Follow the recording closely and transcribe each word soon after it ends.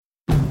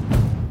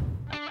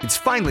It's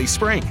finally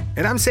spring,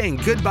 and I'm saying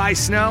goodbye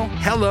snow,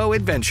 hello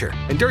adventure.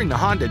 And during the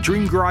Honda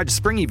Dream Garage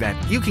Spring Event,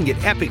 you can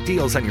get epic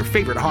deals on your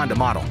favorite Honda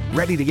model.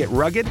 Ready to get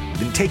rugged?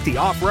 Then take the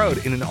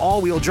off-road in an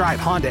all-wheel drive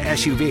Honda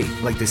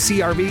SUV, like the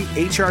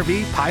CR-V,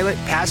 HR-V, Pilot,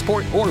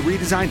 Passport, or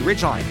redesigned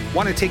Ridgeline.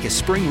 Want to take a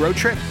spring road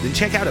trip? Then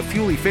check out a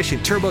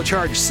fuel-efficient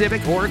turbocharged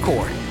Civic or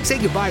Accord. Say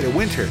goodbye to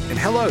winter and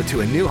hello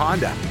to a new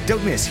Honda.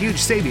 Don't miss huge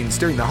savings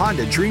during the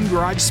Honda Dream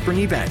Garage Spring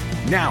Event,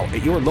 now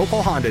at your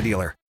local Honda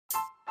dealer.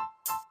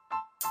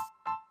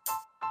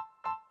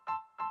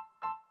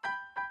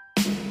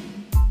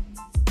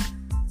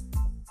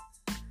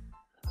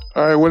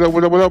 All right,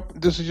 what up?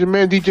 This is your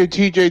man, DJ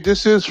TJ.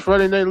 This is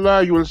Friday Night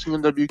Live. You're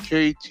listening to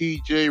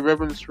WKTJ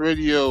Reverence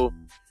Radio.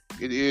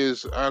 It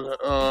is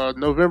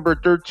November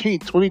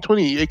 13th,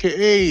 2020,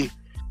 a.k.a.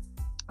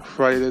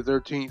 Friday the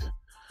 13th.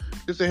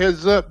 Just a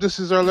heads up, this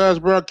is our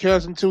last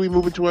broadcast until we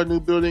move into our new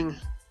building.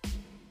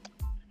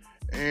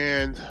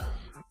 And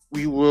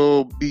we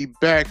will be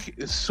back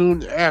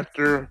soon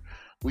after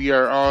we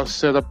are all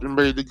set up and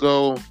ready to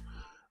go.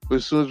 But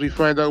as soon as we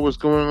find out what's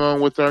going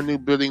on with our new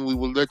building, we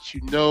will let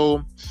you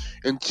know.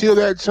 Until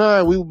that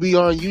time, we will be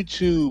on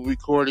YouTube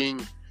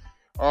recording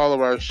all of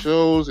our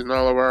shows and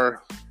all of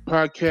our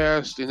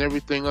podcasts and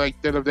everything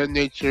like that of that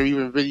nature,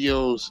 even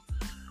videos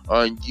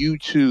on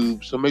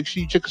YouTube. So make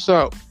sure you check us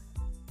out.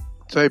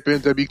 Type in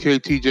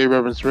WKTJ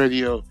Reverence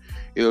Radio.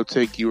 It'll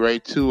take you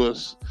right to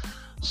us.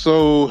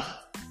 So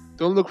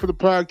don't look for the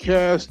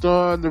podcast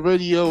on the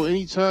radio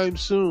anytime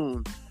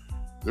soon.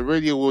 The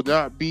radio will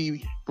not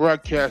be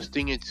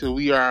broadcasting until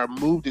we are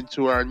moved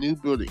into our new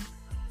building.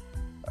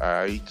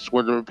 I just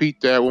want to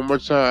repeat that one more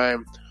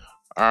time.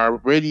 Our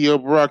radio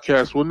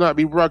broadcast will not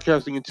be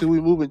broadcasting until we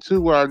move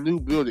into our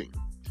new building.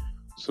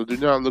 So do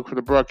not look for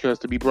the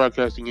broadcast to be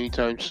broadcasting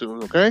anytime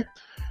soon, okay?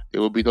 There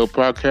will be no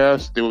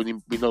podcast. There will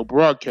be no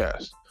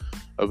broadcast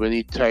of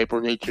any type or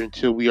nature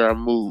until we are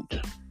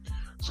moved.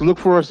 So look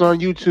for us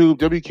on YouTube,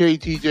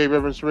 WKTJ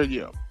Reverence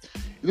Radio.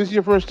 If this is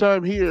your first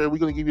time here, we're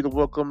going to give you the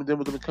welcome, and then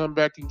we're going to come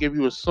back and give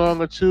you a song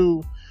or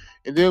two,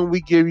 and then we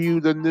give you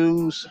the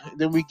news, and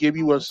then we give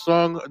you a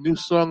new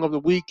song of the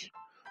week,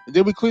 and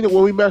then we clean up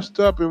what we messed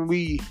up, and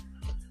we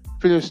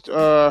finished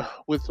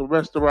with the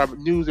rest of our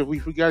news if we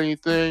forgot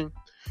anything,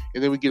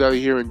 and then we get out of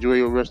here and enjoy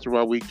the rest of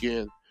our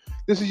weekend.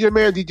 This is your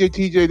man, DJ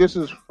TJ. This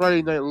is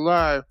Friday Night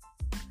Live.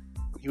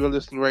 You are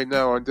listening right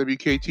now on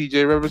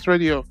WKTJ Reverence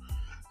Radio.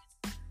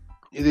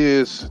 It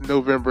is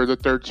November the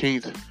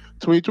 13th,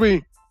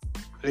 2020.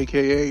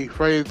 A.K.A.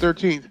 Friday the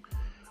 13th.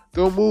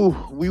 Don't move.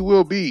 We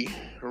will be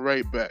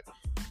right back.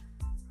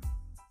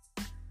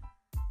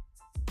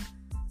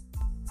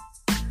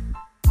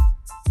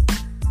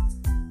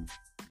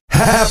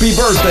 Happy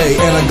birthday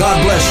and a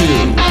God bless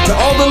you to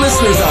all the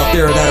listeners out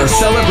there that are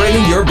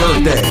celebrating your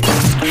birthday.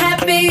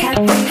 Happy,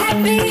 happy,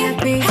 happy,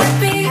 happy,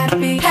 happy,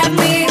 happy,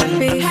 happy,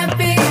 happy,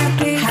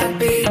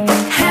 happy, happy,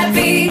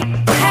 happy,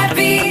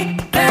 happy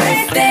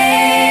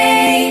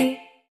birthday.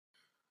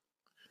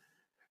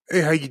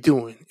 Hey, how you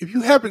doing? If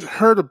you haven't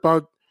heard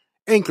about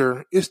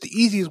Anchor, it's the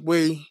easiest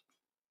way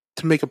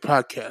to make a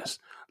podcast.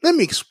 Let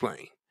me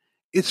explain.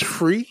 It's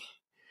free.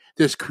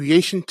 There's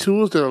creation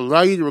tools that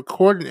allow you to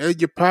record and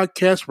edit your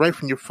podcast right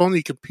from your phone or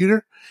your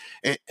computer.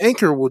 And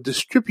Anchor will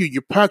distribute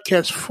your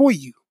podcast for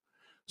you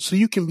so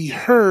you can be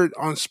heard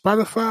on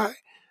Spotify,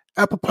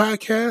 Apple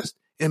Podcasts,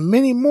 and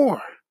many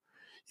more.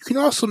 You can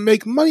also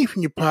make money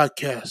from your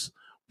podcast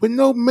with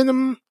no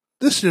minimum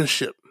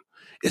listenership.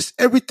 It's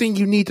everything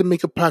you need to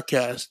make a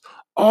podcast,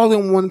 all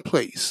in one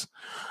place.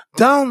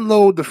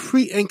 Download the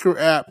free Anchor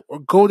app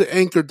or go to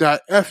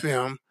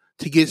anchor.fm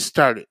to get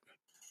started.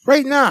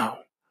 Right now.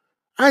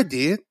 I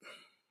did.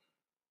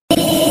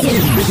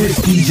 This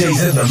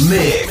DJ's in the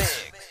mix.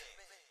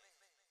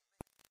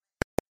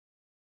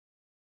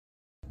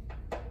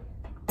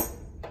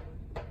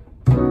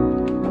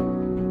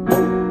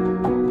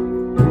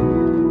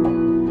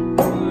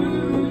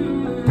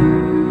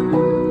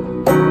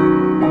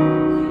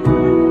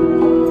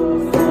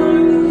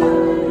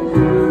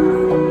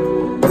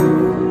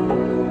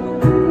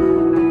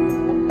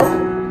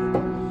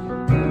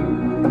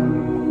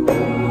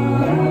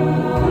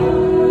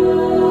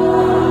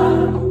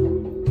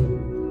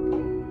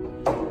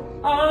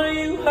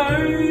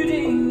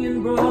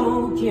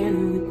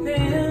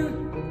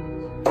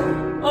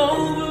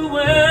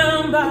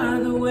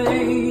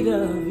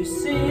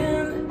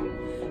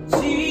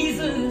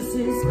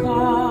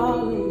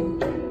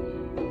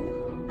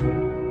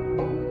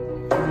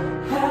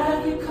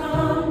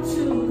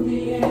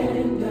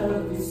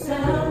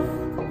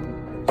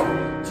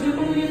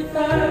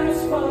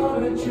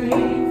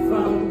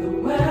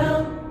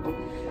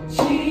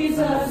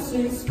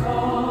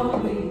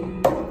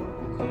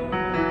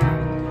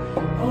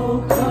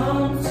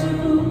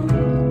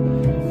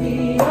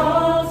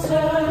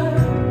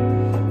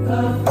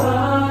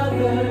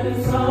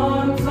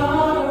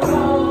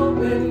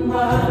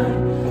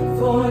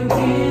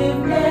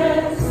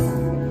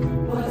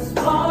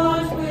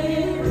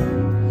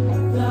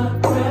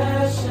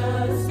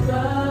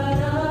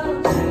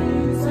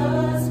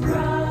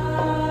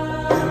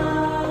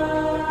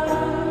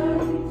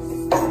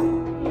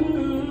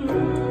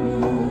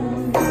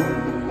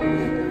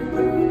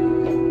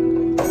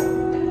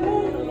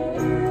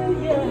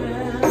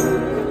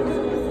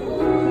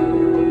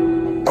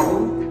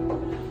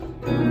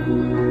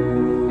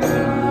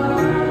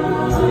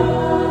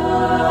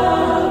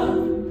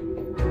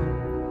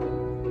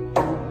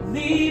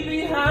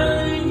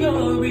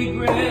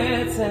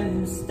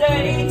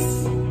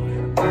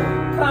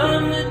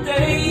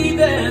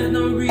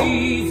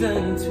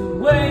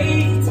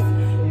 wait.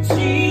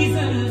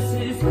 Jesus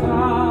is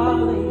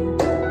calling.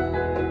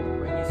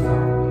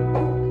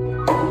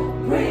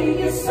 Bring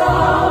your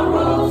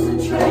sorrows and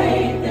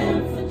trade them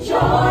for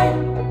joy.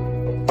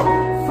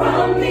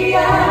 From the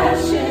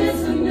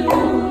ashes a new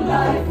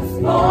life is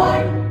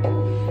born.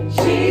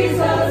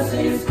 Jesus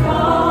is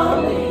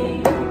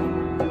calling.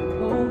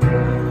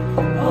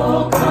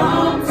 Oh,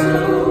 come to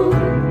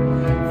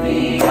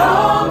the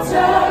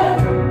altar.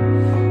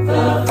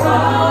 The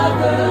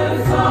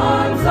Father's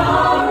arms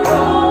are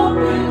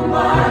open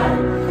wide.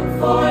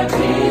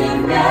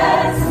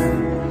 Forgiveness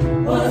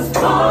was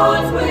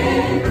bought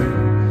with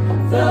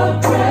the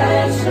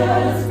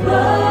precious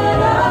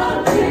blood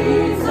of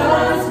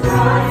Jesus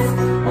Christ.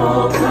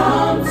 Oh,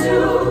 come to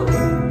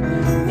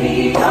the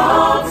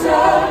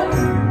altar.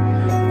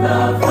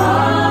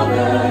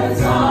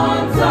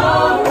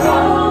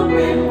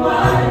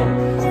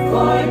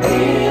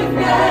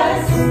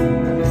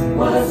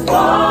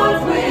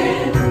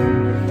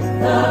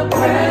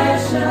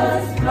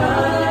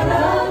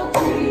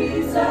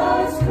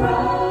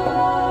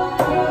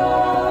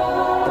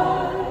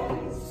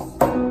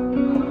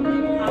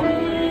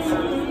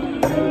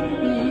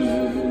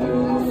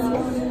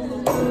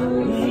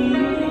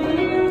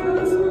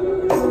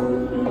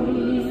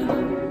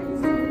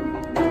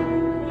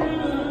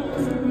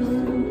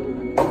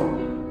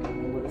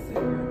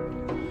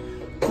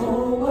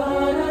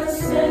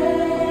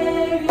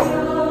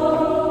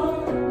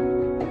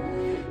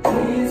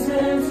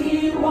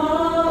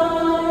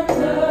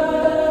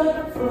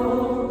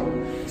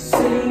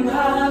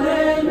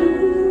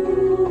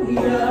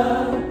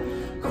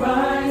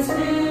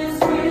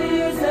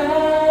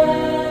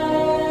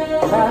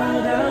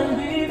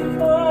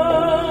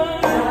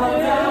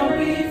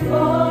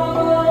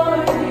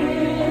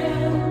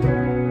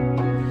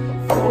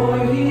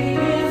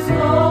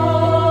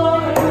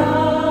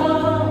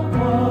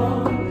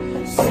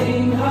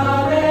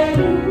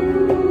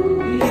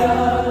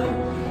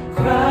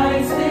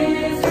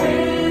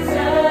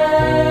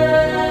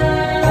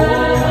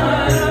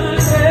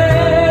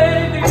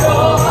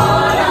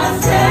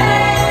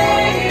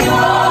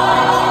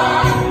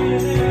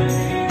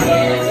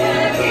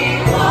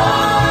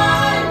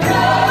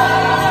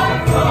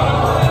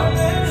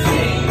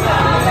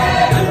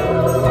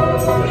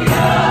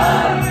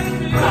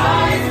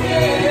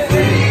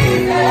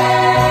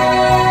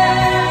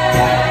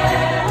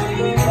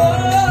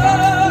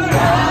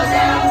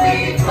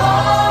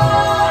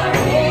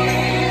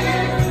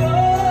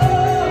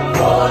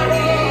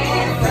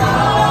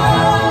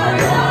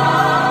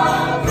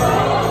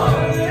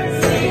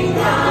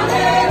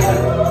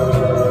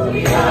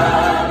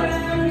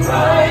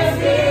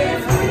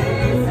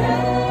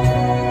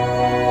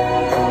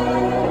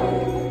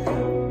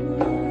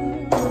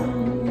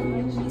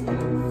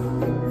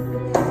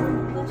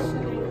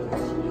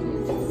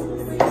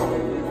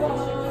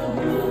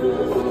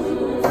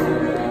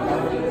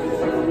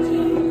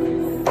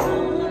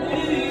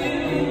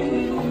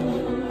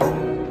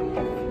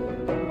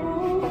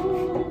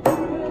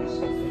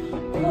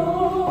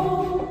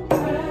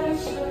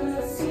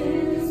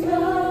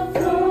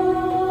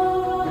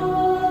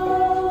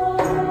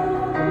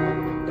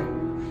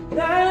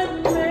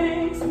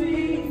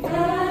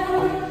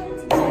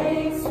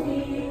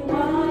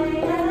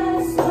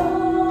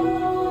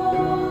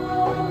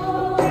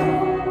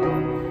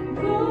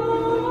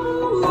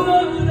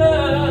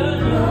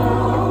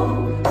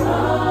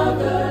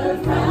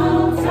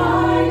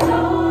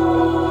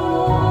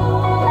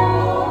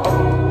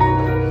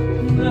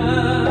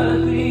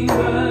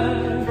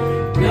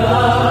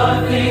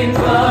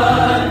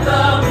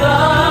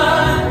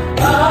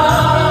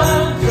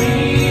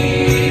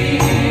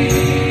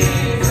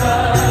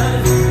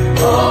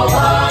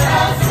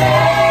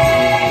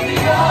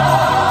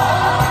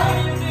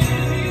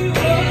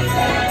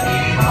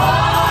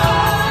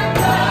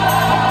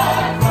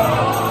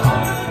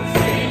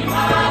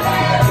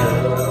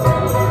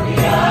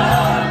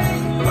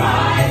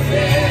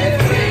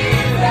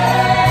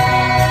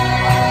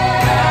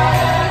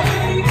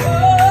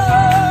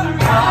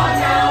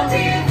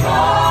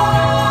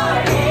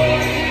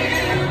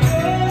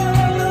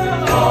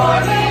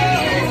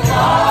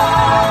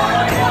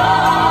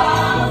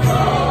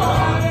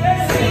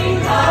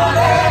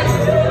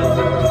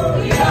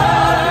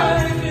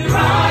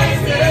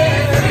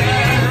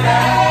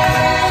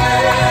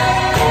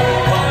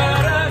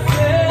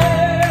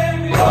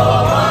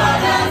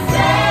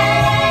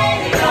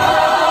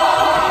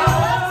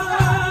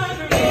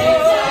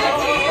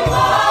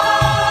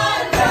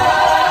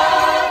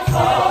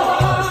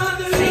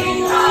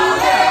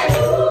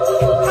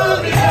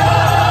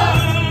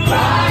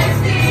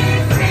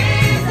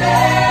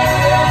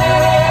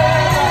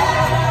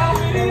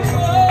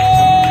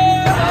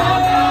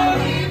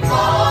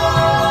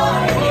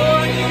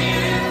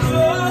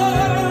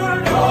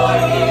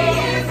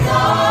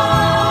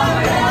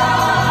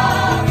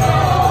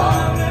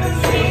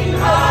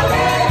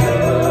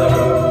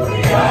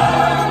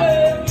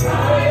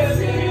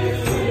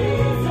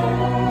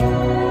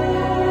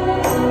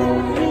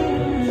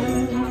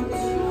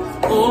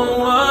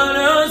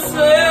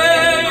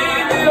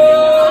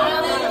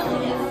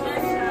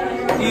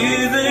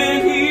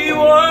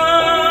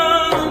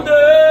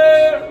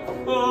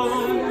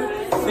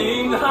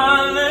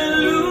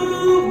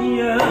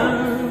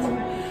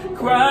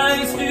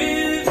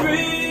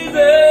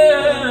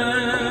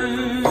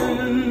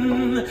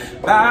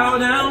 bow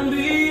down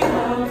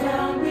before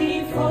him.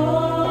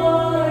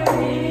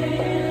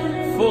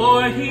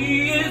 for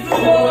he is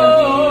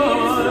Lord.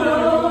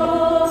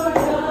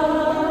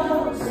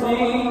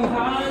 Sing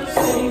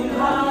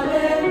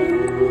hallelujah.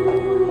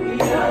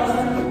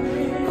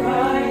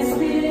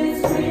 Christ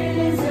is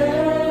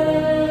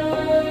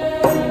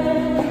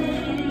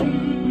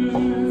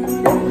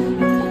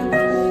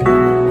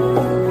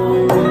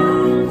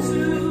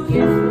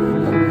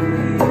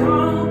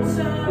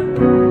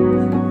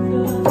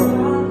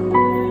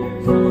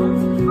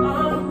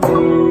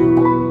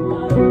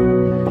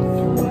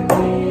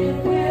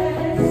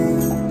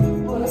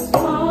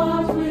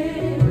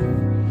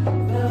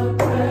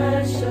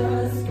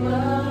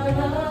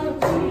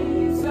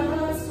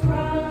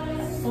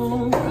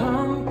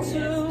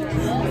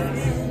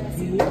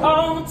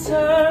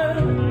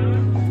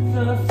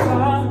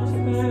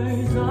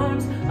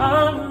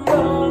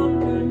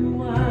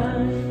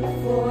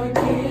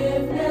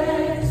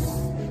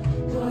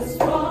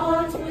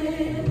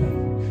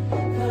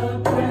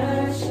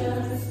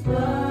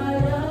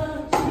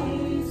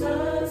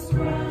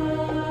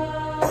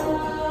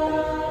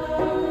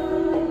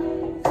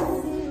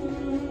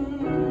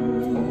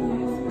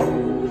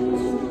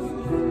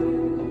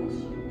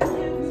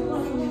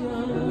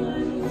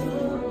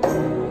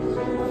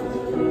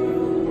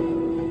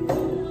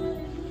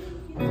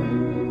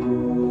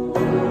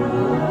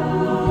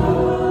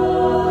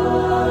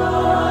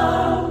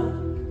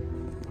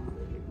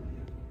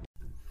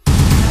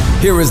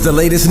Here is the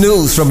latest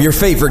news from your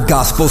favorite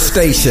gospel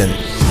station.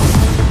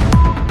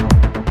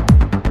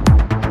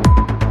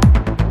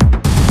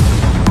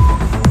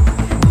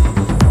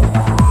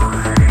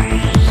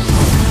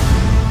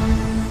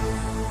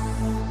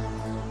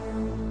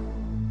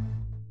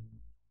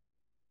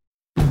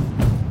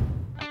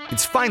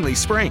 It's finally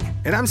spring,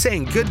 and I'm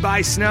saying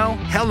goodbye snow,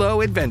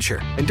 hello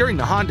adventure. And during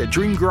the Honda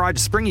Dream Garage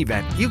Spring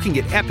Event, you can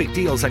get epic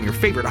deals on your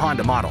favorite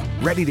Honda model.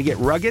 Ready to get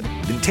rugged?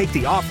 Then take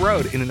the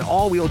off-road in an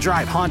all-wheel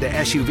drive Honda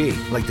SUV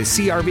like the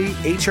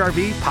CR-V,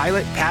 HR-V,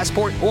 Pilot,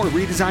 Passport, or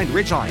redesigned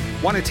Ridgeline.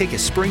 Want to take a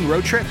spring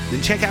road trip?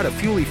 Then check out a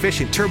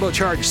fuel-efficient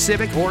turbocharged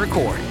Civic or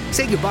Accord.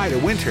 Say goodbye to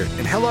winter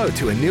and hello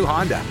to a new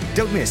Honda.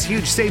 Don't miss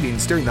huge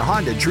savings during the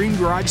Honda Dream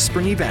Garage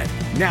Spring Event.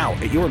 Now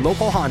at your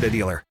local Honda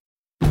dealer.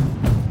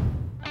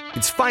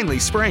 It's finally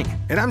spring,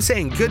 and I'm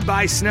saying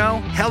goodbye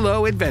snow,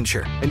 hello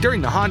adventure. And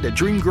during the Honda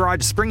Dream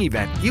Garage Spring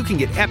Event, you can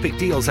get epic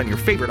deals on your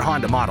favorite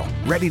Honda model.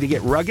 Ready to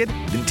get rugged?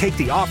 Then take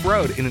the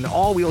off-road in an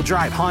all-wheel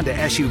drive Honda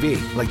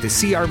SUV like the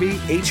CR-V,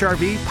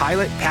 HR-V,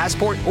 Pilot,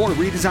 Passport, or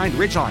redesigned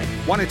Ridgeline.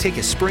 Want to take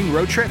a spring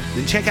road trip?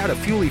 Then check out a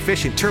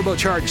fuel-efficient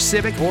turbocharged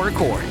Civic or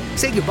Accord.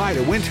 Say goodbye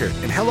to winter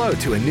and hello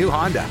to a new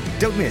Honda.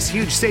 Don't miss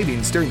huge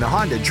savings during the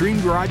Honda Dream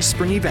Garage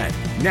Spring Event.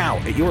 Now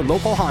at your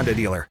local Honda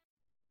dealer.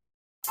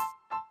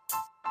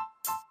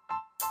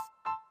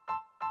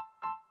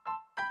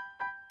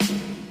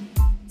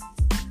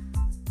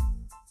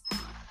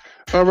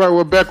 All right,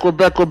 we're back.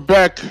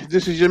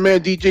 This is your man,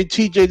 DJ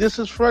TJ. This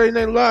is Friday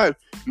Night Live.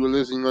 You are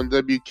listening on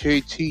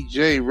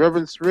WKTJ,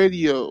 Reverence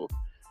Radio.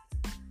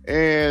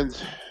 And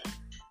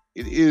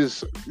it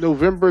is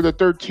November the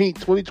 13th,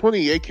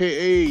 2020,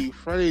 a.k.a.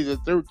 Friday the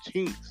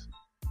 13th.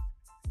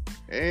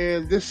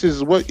 And this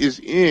is what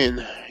is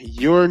in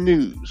your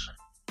news.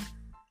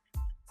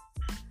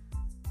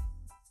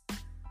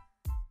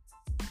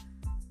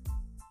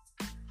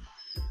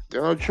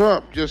 Donald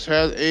Trump just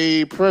had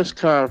a press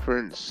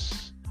conference.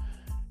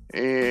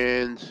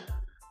 And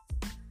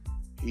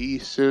he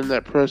said in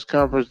that press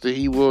conference that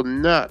he will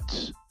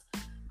not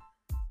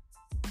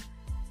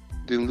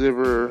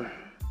deliver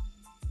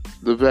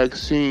the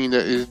vaccine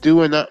that is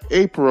due in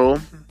April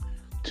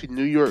to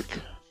New York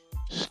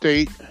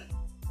State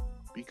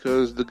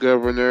because the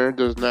governor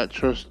does not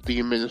trust the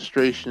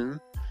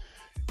administration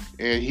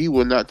and he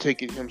will not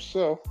take it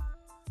himself.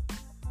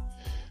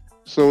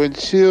 So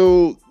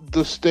until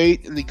the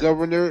state and the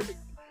governor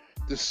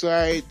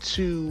decide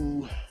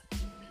to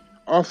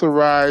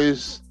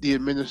authorize the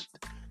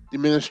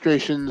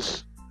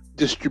administration's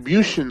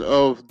distribution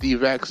of the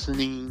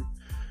vaccine,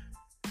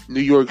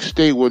 New York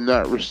State will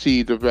not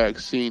receive the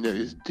vaccine that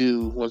is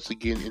due once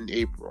again in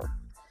April.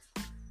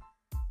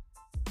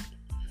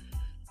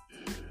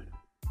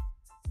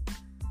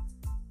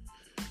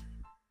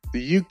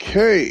 The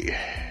UK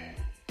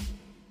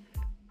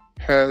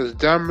has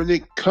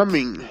Dominic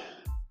Cumming,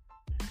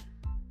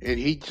 and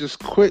he just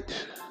quit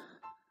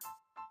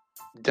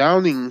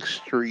Downing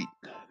Street.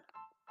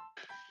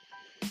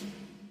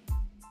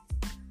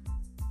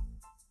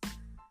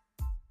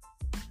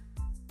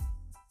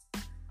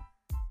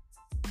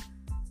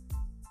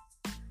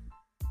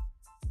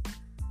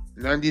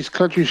 '90s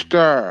country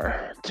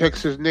star,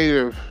 Texas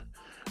native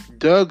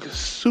Doug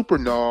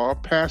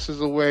Supernaw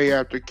passes away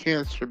after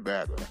cancer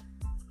battle.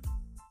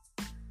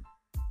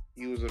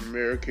 He was an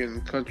American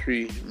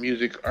country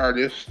music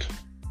artist.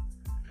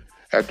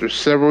 After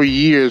several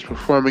years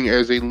performing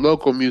as a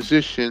local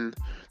musician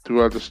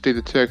throughout the state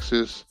of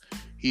Texas,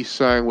 he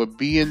signed with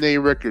B&A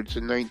Records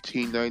in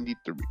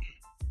 1993.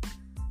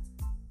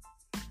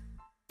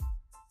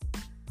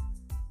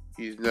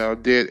 He's now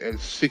dead at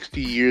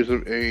 60 years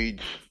of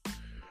age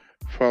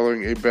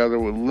following a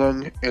battle with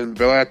lung and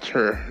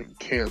bladder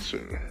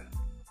cancer.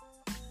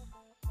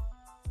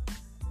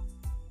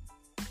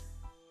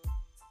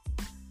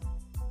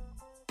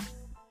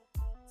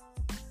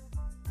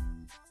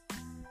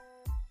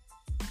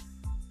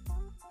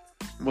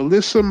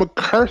 Melissa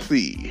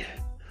McCarthy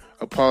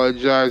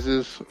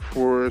apologizes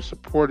for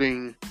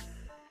supporting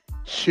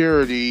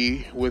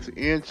charity with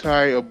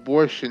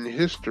anti-abortion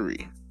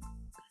history.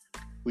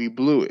 We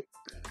blew it.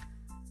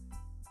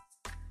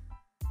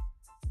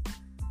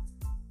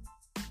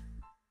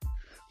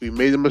 We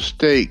made a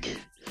mistake,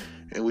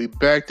 and we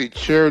backed a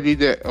charity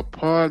that,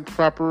 upon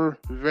proper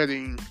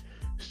vetting,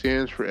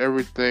 stands for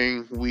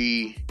everything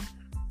we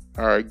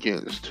are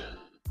against.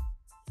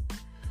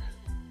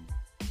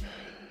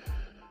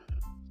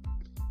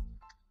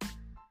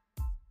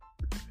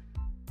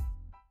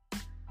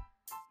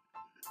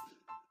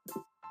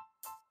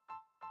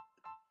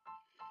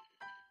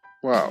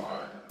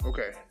 Wow.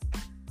 Okay.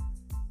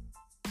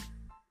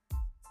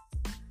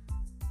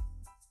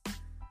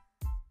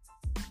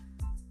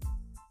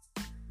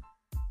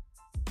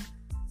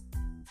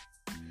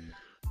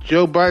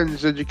 Joe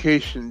Biden's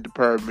education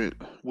department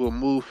will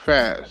move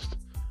fast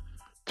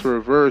to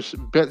reverse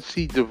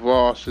Betsy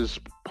DeVos's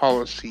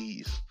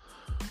policies.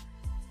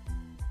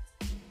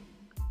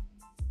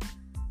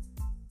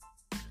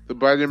 The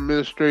Biden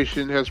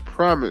administration has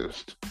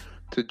promised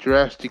to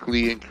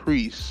drastically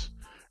increase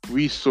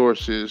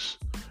resources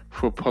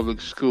for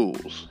public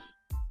schools.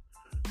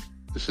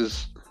 This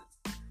is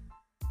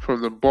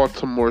from the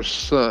Baltimore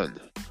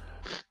Sun.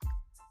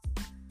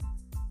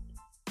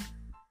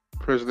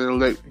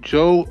 President-elect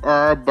Joe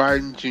R.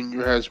 Biden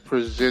Jr. has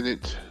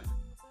presented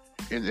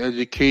an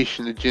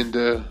education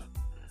agenda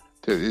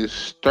that is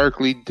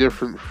starkly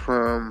different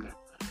from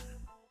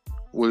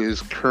what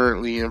is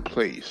currently in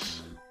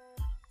place,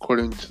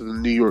 according to the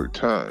New York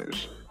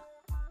Times.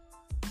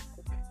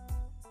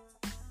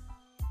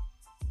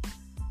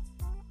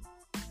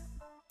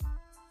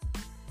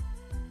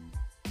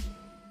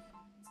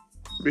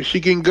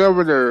 Michigan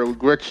Governor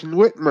Gretchen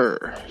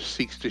Whitmer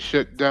seeks to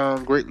shut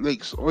down Great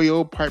Lakes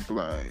oil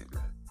pipeline.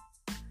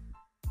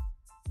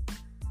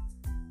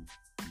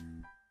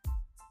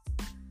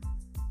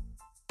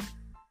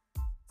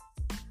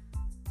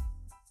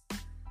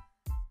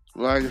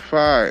 Line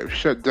 5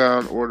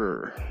 shutdown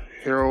order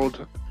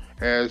heralded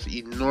as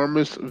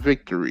enormous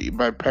victory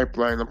by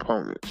pipeline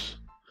opponents.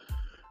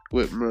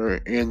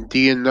 Whitmer and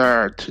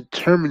DNR to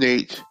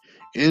terminate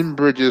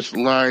Enbridge's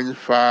Line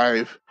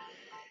 5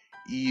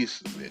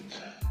 easement.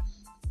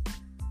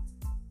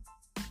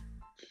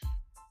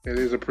 That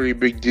is a pretty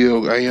big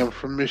deal. I am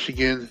from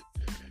Michigan,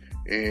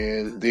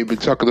 and they've been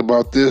talking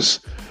about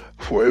this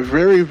for a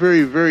very,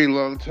 very, very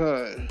long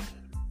time.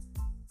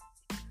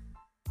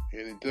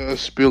 And it does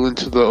spill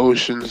into the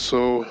ocean,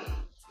 or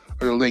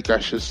the lake, I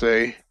should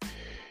say,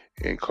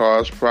 and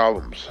cause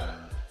problems.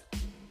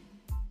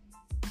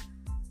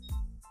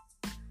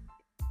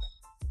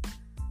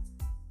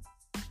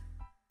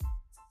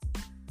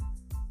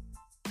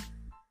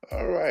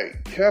 All right,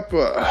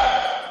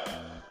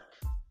 Kappa.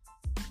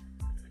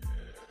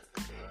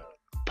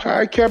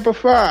 Pi Kappa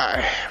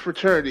Phi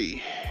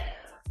fraternity.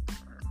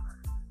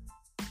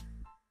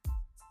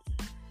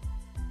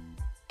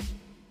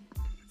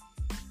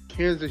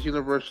 Kansas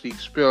University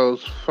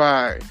expels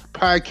Pi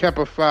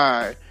Kappa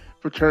Phi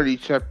fraternity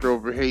chapter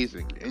over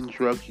hazing and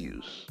drug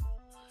use.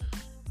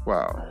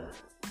 Wow.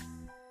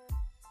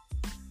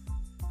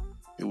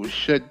 It was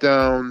shut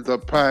down the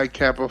Pi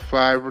Kappa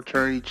Phi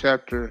fraternity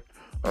chapter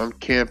on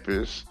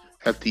campus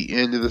at the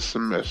end of the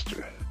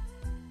semester.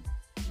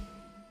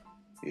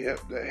 Yep,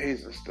 that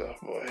hazing stuff,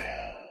 boy.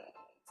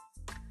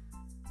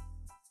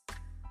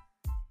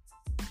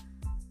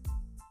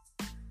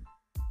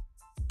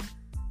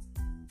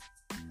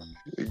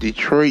 A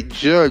Detroit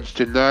judge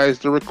denies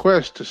the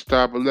request to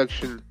stop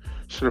election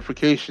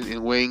certification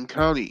in Wayne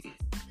County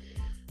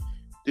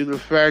due to the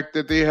fact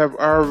that they have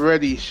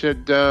already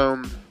shut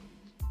down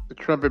the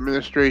Trump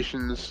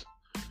administration's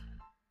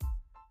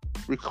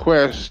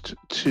request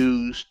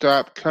to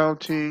stop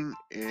counting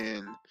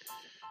and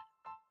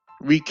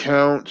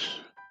recount.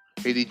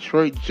 A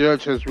Detroit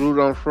judge has ruled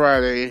on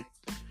Friday,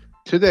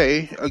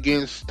 today,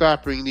 against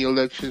stopping the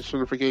election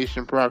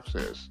certification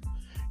process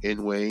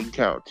in Wayne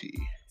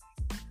County.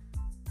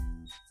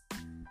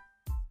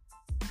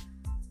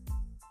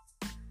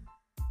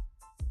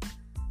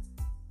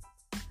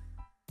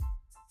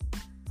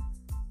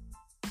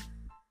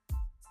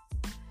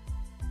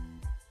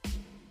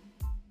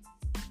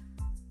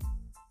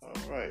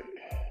 Right.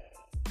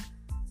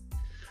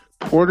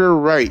 Porter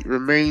Wright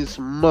remains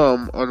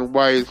mum on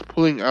why it's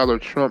pulling out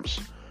of Trump's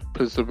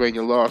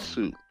Pennsylvania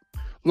lawsuit.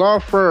 Law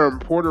firm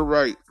Porter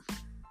Wright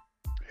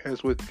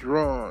has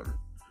withdrawn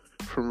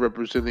from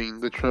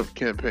representing the Trump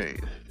campaign.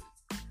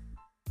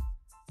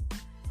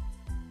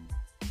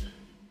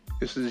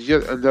 This is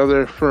yet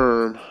another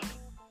firm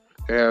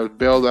that has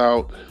bailed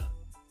out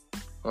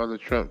on the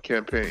Trump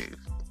campaign.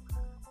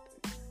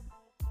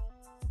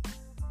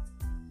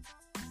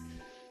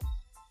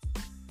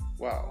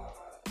 Wow.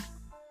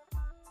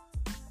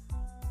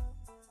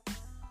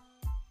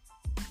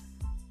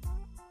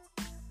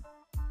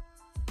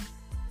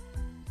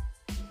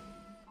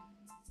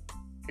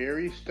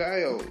 Harry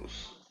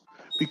Styles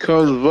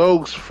becomes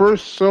Vogue's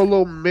first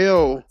solo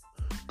male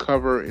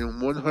cover in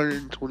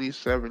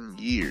 127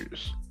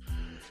 years.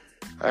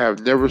 I have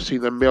never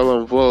seen a male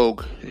on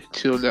Vogue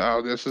until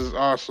now. This is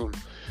awesome.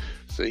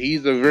 So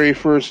he's the very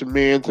first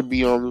man to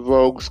be on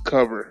Vogue's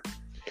cover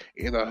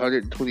in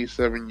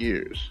 127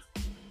 years.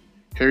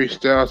 Harry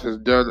Styles has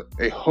done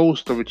a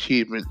host of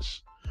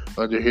achievements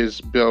under his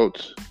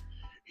belt.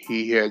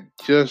 He had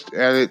just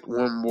added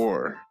one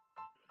more.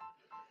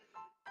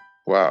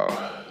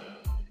 Wow.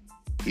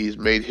 He's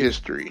made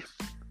history.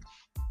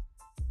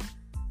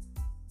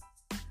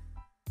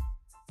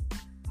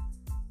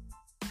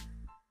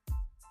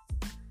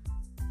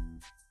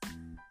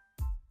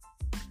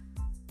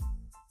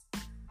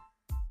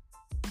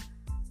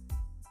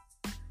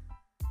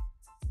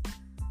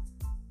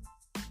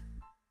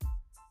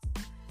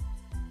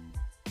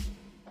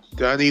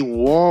 Donnie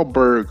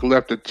Wahlberg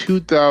left a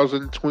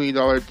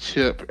 $2,020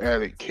 tip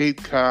at a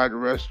Cape Cod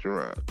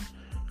restaurant.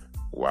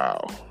 Wow.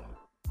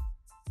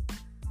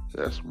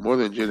 That's more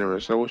than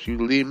generous. I wish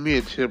you'd leave me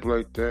a tip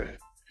like that.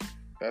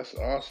 That's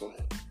awesome.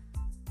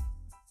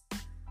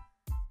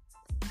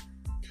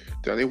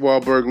 Donnie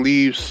Wahlberg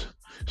leaves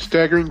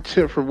staggering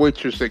tip for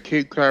waitress at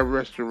Cape Cod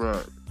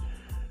restaurant.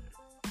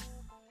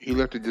 He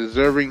left a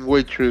deserving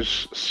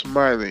waitress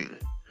smiling.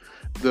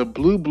 The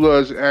Blue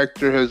Bloods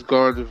actor has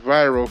gone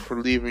viral for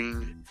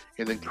leaving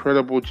an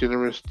incredible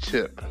generous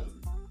tip.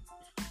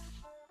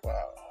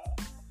 Wow.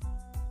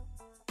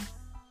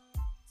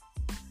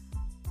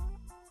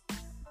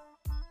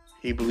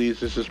 He believes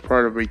this is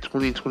part of a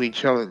 2020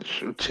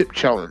 challenge, or tip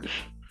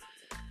challenge.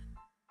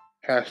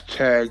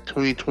 Hashtag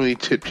 2020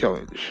 tip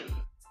challenge.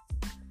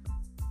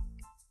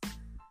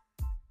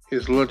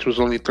 His lunch was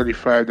only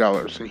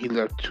 $35 and he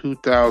left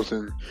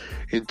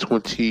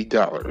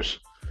 $2,020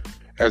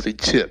 as a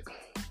tip.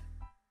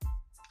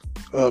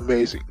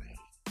 Amazing.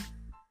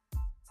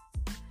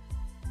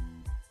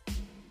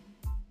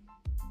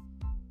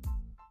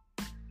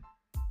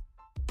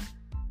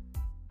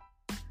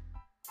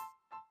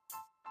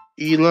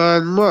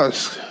 Elon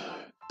Musk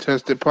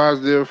tested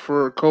positive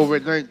for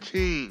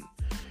COVID-19.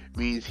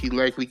 Means he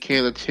likely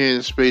can't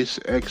attend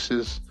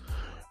SpaceX's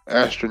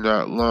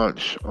astronaut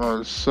launch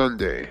on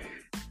Sunday.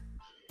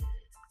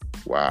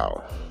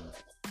 Wow.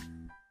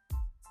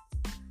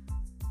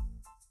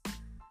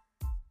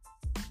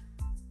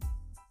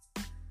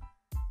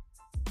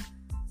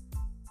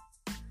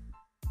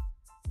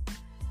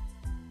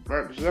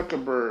 Mark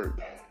Zuckerberg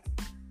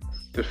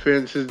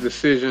defends his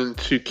decision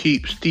to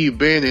keep Steve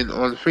Bannon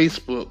on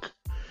Facebook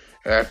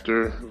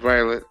after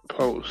violent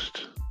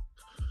post.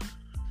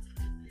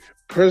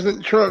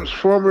 President Trump's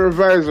former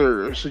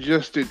advisor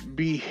suggested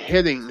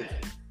beheading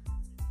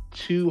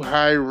two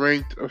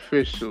high-ranked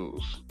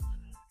officials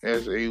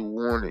as a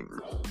warning.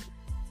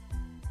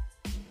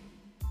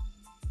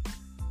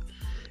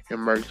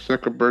 And Mark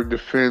Zuckerberg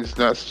defends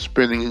not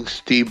suspending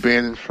Steve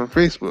Bannon from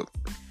Facebook.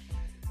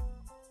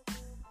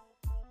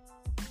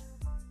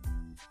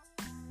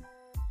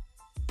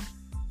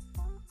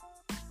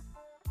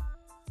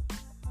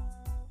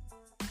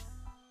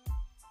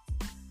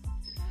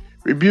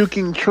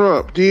 Rebuking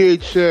Trump,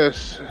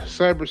 DHS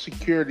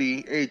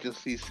cybersecurity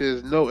agency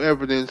says no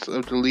evidence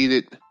of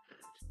deleted,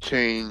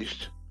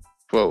 changed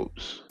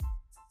votes.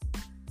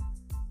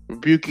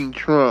 Rebuking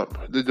Trump,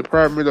 the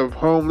Department of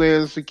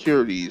Homeland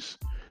Security's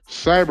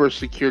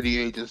cybersecurity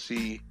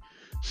agency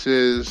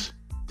says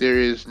there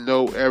is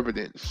no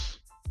evidence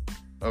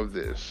of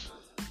this.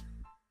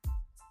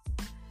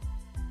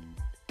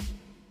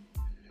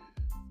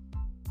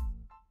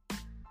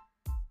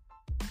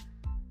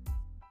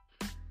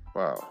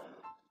 Wow.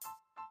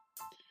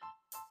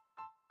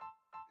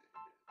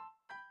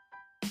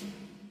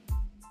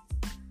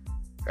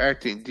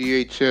 Acting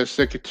DHS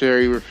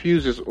Secretary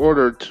refuses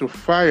order to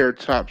fire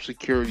top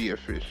security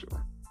official.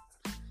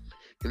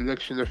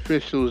 Election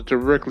officials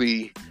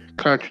directly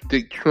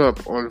contradict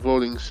Trump on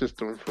voting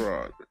system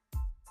fraud.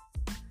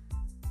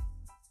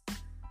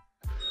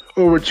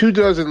 Over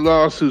 24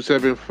 lawsuits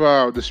have been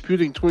filed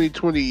disputing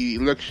 2020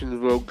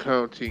 election vote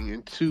counting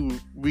and 2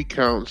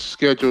 recounts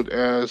scheduled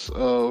as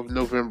of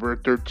November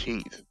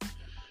 13th.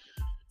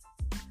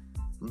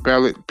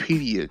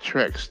 Ballotpedia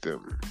tracks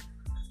them.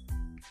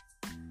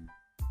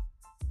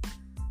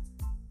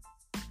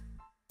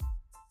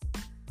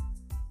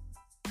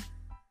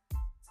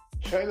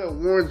 China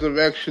warns of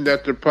action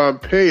after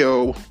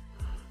Pompeo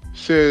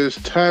says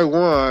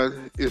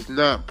Taiwan is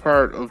not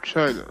part of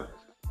China.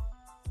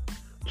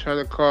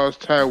 China calls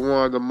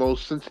Taiwan the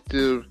most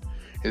sensitive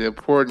and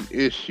important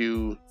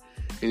issue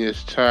in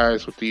its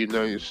ties with the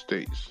United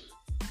States.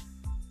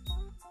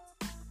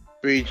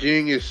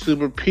 Beijing is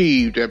super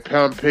peeved at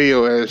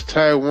Pompeo as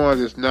Taiwan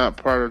is not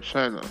part of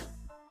China,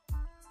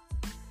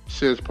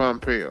 says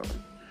Pompeo.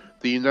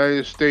 The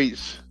United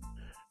States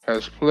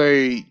has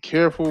played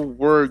careful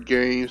word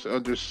games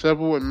under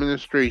several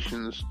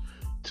administrations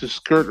to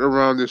skirt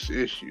around this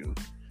issue,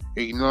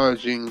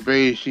 acknowledging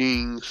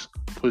Beijing's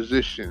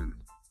position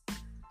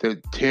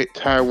that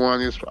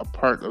Taiwan is a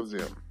part of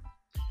them.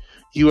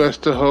 U.S.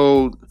 to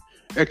hold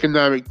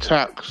economic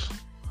talks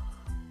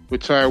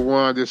with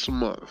Taiwan this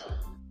month.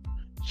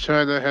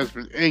 China has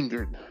been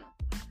angered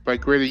by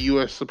greater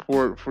U.S.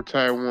 support for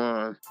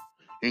Taiwan,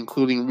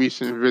 including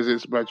recent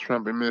visits by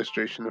Trump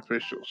administration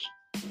officials.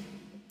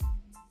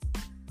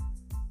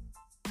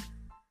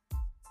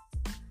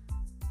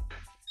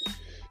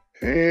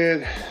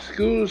 And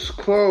schools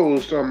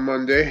closed on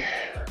Monday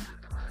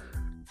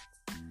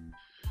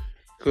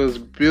because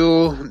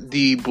Bill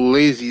de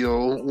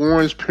Blasio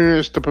warns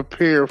parents to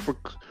prepare for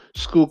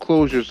school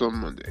closures on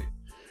Monday.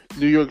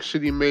 New York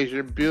City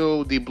Mayor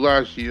Bill de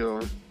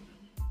Blasio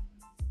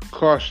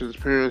cautions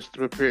parents to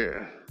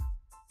prepare.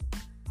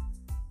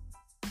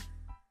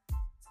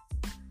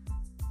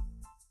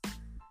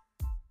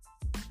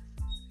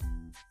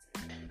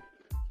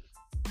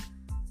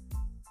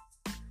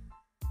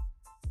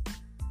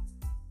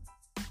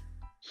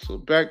 So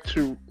back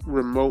to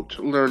remote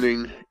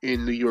learning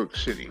in New York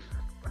City.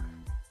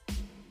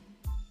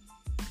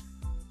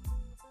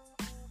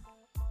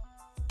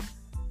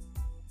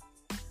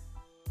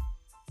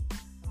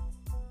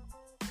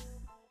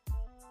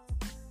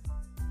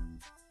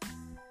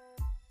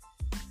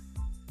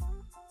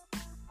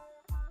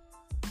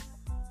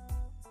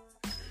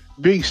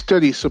 Big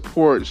study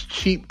supports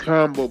cheap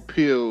combo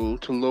pill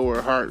to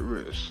lower heart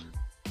risk.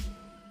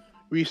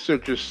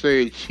 Researchers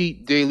say a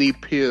cheap daily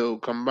pill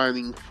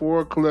combining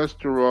 4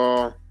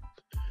 cholesterol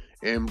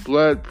and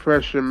blood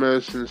pressure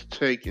medicines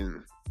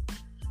taken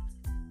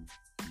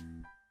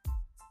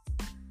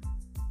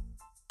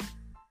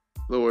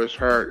lowers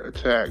heart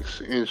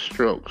attacks and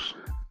strokes.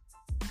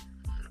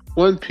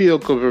 One pill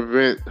could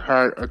prevent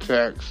heart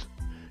attacks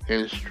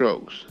and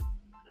strokes,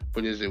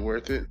 but is it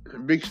worth it? A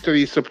big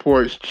study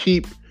supports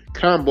cheap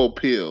combo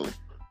pill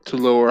to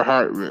lower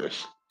heart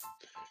risk.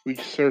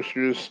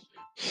 Researchers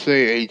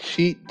say a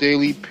cheap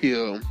daily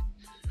pill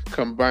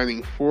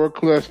combining 4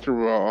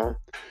 cholesterol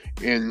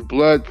and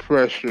blood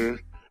pressure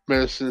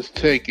medicines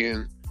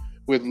taken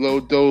with low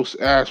dose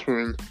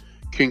aspirin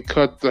can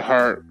cut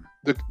the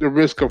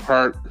risk of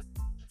heart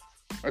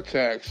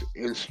attacks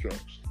and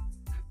strokes.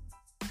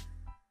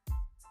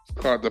 It's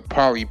called the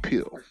Poly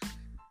pill.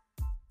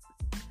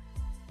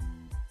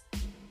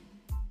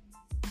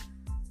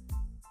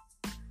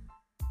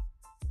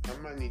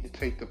 I might need to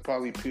take the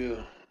Poly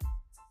pill.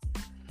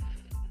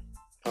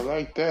 I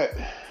like that.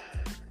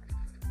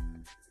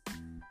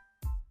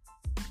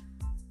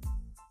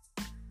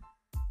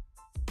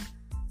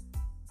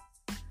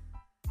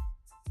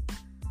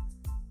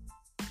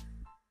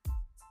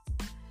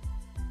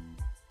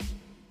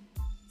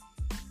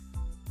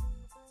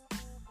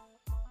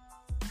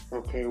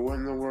 Okay, what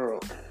in the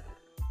world?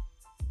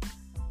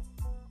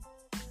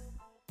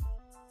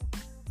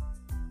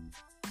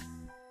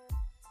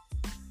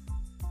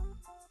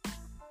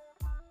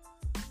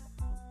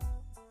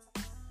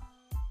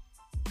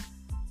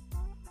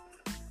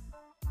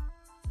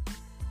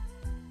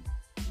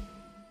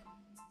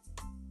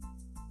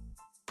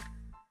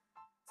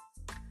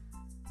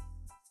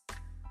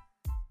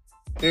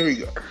 Here we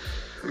go.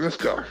 Let's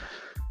go.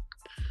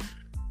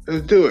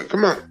 Let's do it.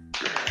 Come on.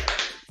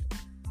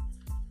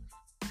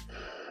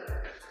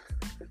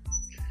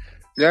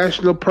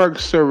 National Park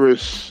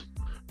Service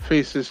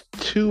faces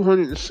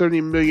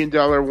 $270 million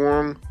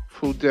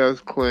wrongful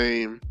death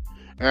claim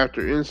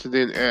after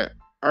incident at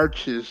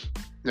Arches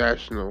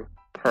National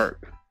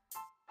Park.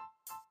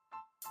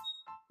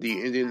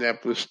 The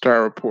Indianapolis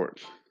Star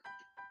reports.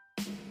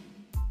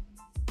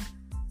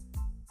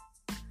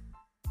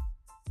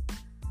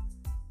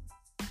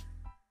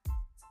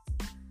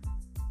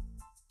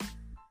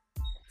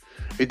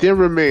 A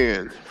Denver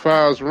man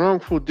files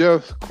wrongful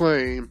death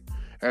claim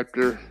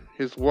after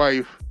his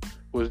wife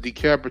was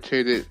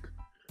decapitated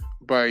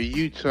by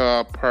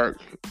Utah Park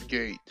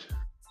gate.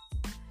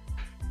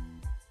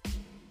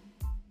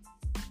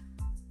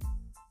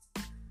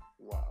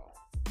 Wow.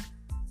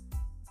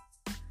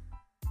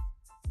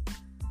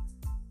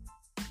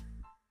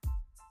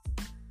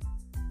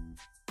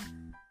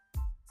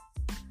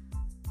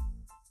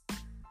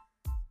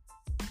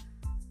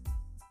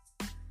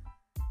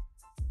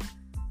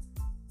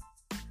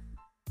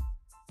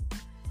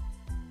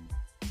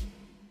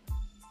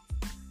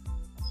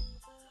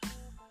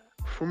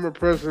 Former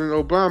President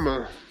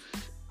Obama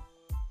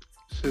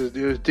says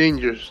there's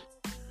dangers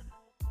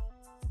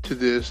to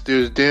this,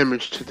 there's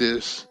damage to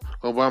this.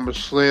 Obama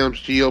slams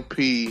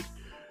GOP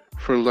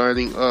for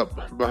lining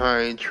up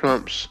behind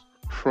Trump's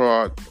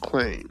fraud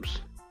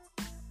claims.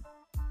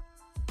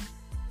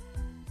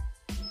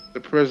 The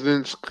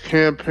president's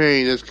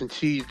campaign has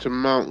continued to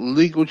mount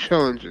legal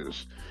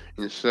challenges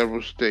in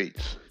several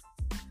states.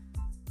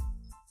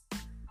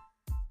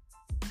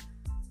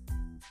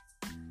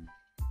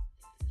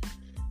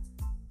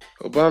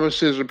 Obama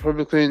says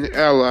Republican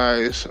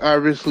allies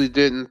obviously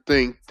didn't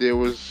think there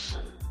was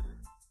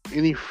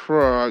any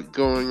fraud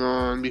going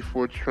on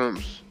before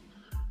Trump's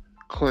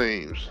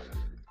claims.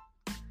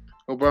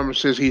 Obama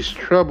says he's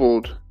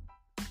troubled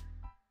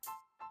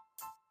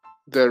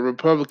that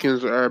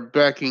Republicans are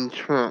backing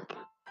Trump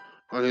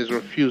on his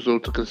refusal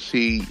to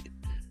concede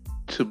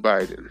to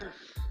Biden.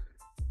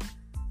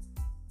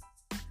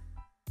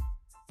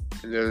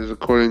 And that is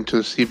according to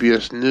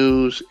CBS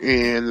News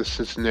and the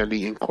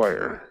Cincinnati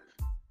Enquirer.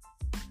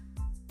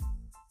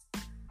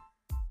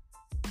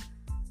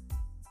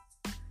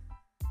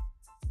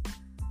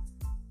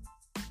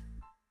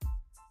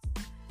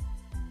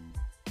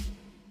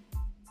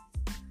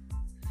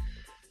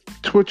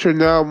 Twitter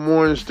now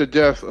mourns the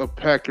death of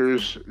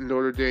Packers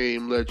Notre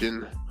Dame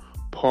legend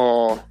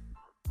Paul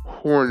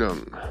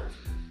Hornung.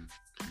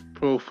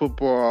 Pro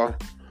Football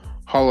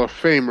Hall of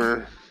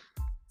Famer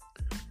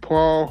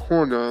Paul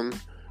Hornung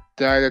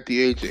died at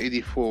the age of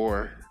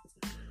 84,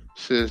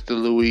 says the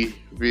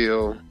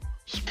Louisville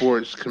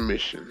Sports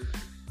Commission.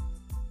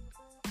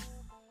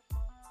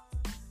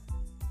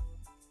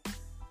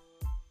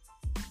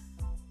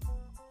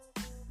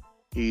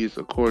 He's,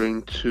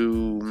 according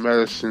to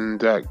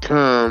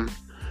Madison.com,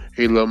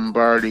 a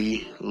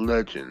Lombardi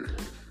legend.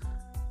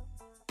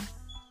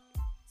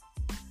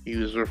 He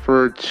was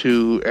referred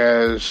to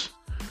as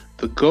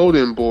the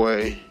Golden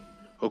Boy,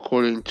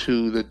 according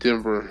to the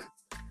Denver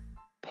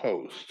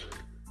Post.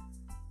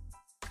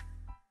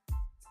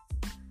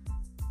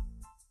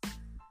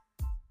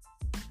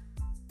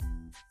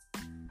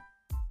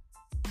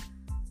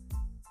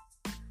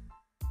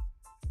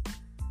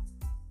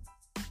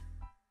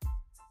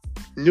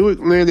 New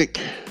Atlantic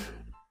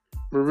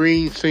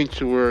Marine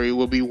Sanctuary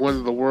will be one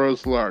of the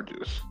world's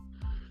largest.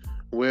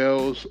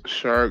 Whales,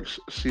 sharks,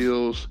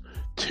 seals,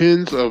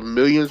 tens of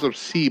millions of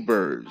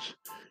seabirds,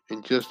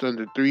 and just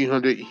under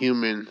 300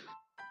 humans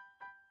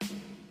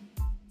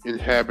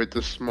inhabit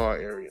the small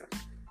area.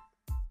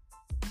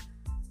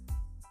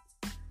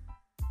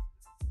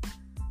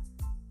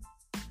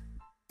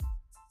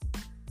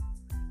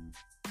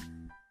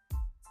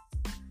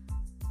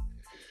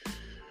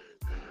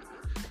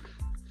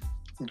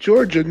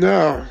 Georgia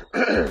now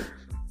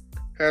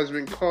has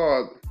been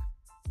called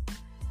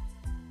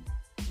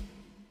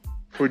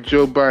for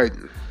Joe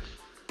Biden.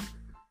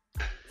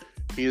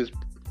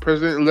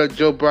 President-elect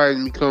Joe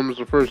Biden becomes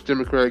the first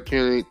Democratic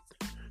candidate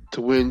to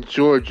win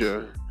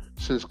Georgia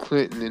since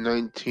Clinton in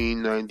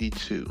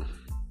 1992.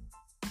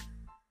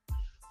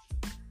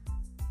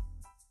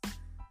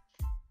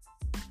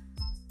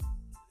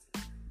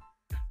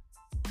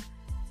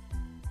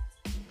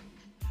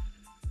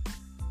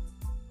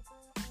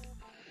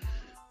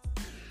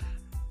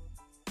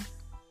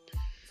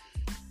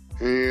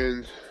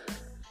 And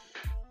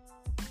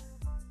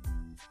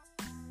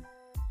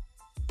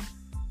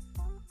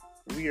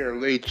we are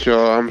late,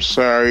 y'all. I'm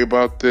sorry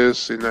about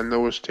this, and I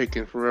know it's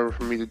taking forever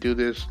for me to do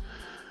this,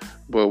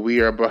 but we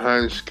are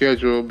behind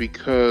schedule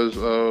because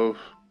of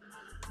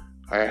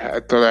I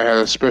thought I had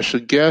a special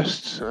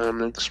guest.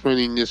 I'm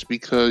explaining this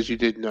because you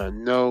did not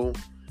know.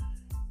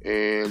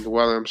 And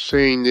while I'm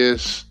saying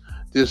this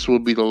will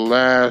be the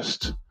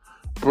last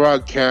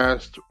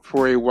broadcast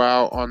for a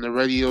while on the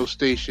radio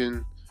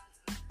station,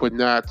 but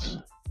not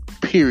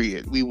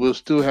period. We will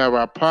still have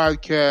our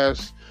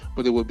podcast,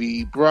 but it will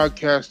be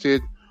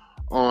broadcasted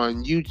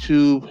on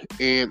YouTube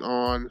and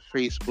on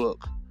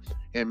Facebook,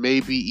 and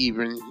maybe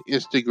even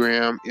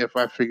Instagram if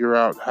I figure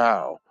out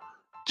how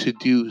to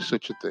do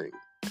such a thing.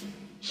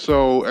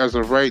 So as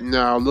of right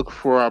now, look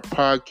for our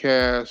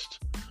podcast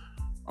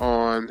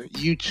on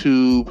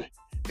YouTube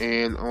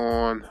and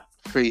on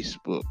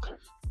Facebook.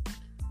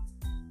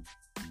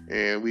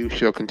 And we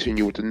shall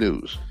continue with the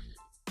news.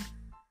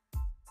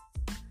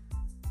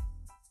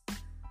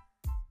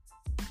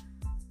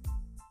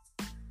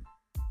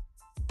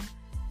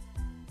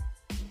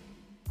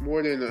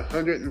 More than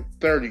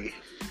 130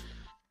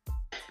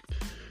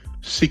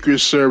 Secret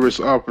Service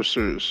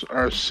officers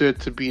are said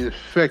to be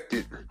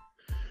infected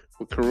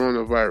with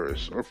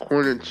coronavirus or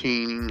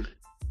quarantining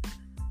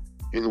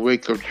in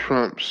wake of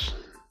Trump's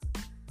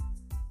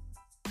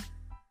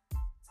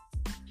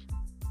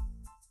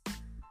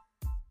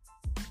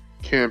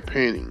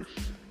campaigning.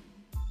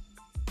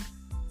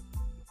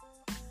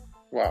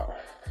 Wow.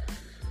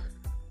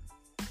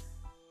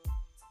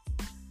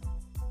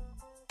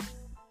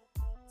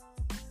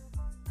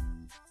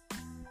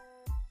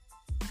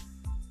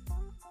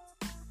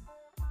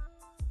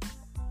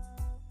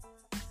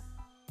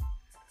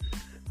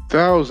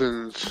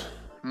 Thousands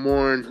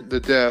mourn the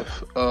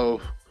death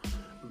of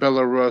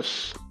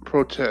Belarus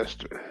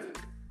protester.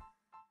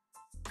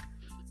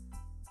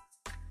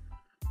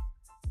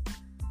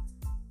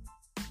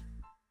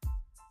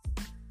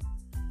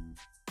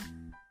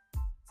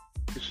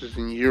 This is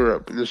in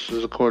Europe, and this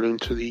is according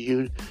to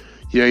the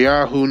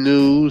Yahoo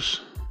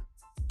News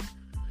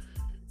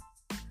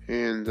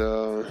and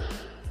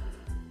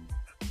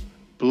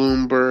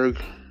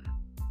Bloomberg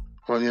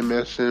on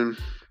MSN,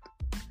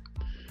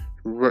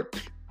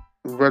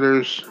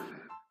 Reuters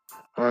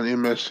on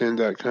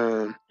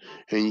MSN.com,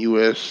 and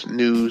U.S.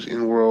 News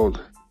and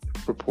World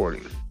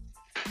Reporting.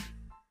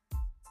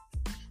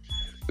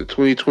 The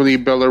 2020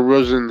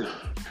 Belarusian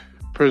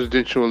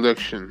presidential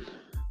election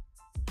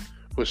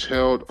was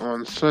held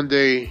on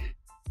Sunday,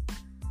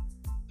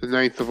 the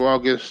 9th of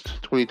August,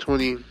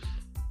 2020.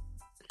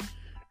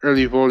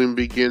 Early voting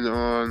began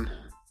on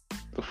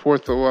the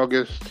 4th of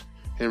August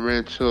and ran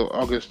until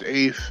August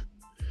 8th.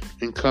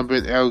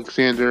 Incumbent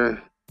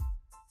Alexander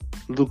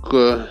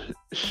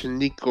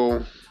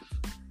Lukashenko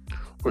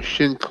or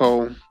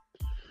Shinko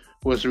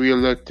was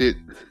re-elected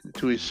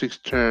to his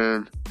sixth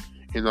term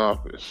in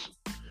office,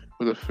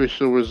 with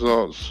official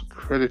results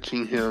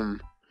crediting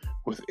him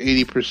with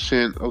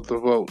 80% of the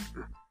vote.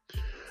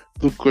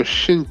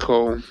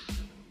 Lukashenko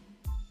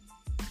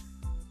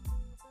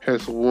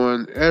has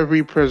won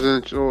every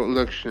presidential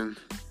election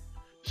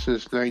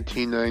since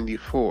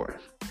 1994,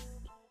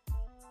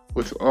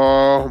 with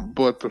all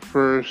but the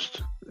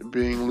first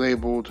being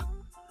labeled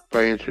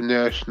by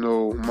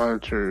international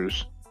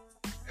monitors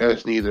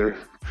as neither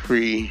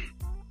free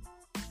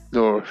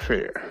nor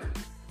fair.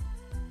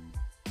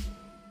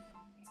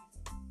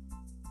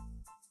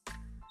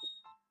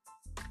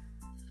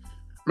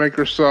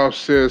 Microsoft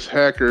says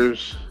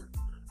hackers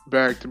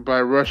backed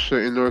by Russia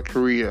and North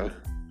Korea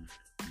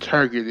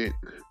targeted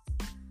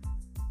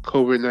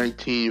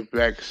COVID-19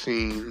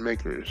 vaccine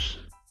makers.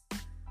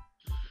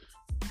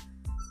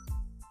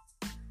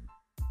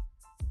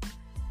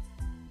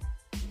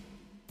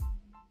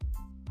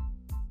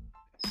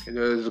 And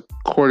that is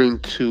according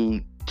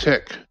to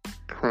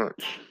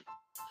TechCrunch.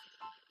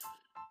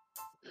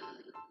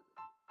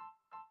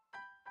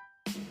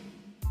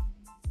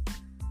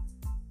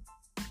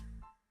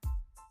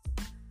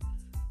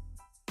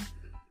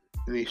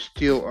 And they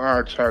still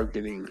are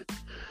targeting,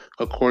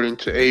 according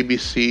to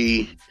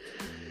ABC,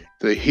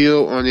 The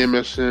Hill on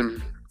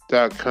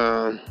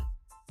MSN.com,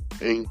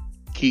 and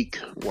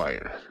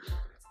GeekWire.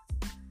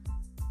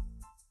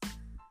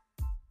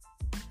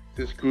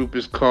 This group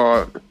is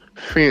called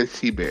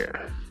Fancy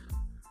Bear.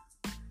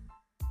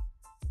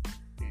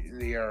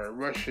 They are a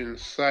Russian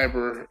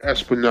cyber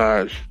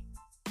espionage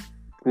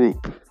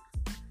group.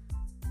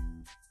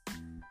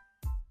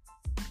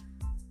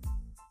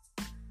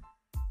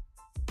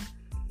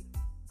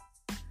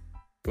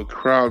 But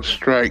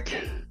CrowdStrike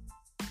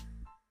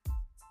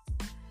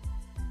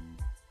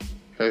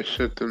has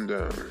shut them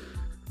down.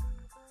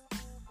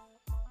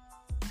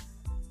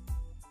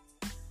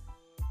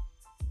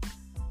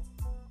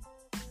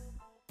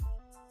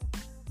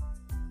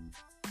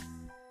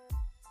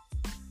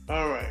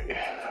 All right,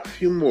 a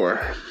few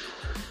more.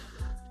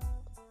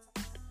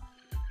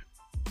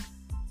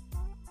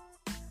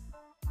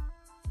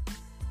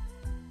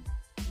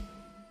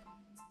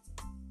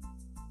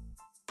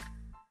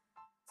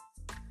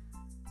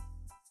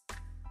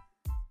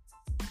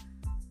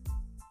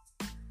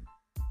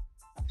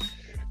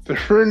 The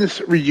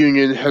Friends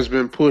reunion has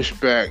been pushed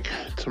back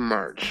to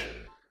March.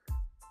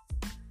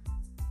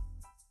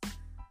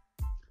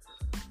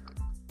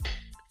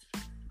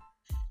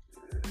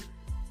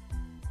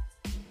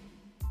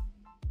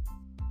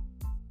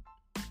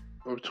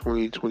 Of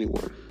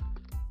 2021.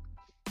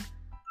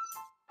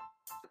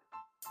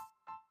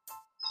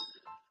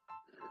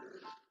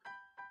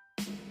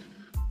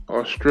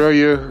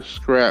 Australia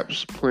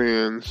scraps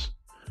plans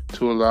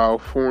to allow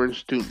foreign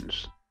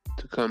students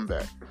to come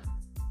back.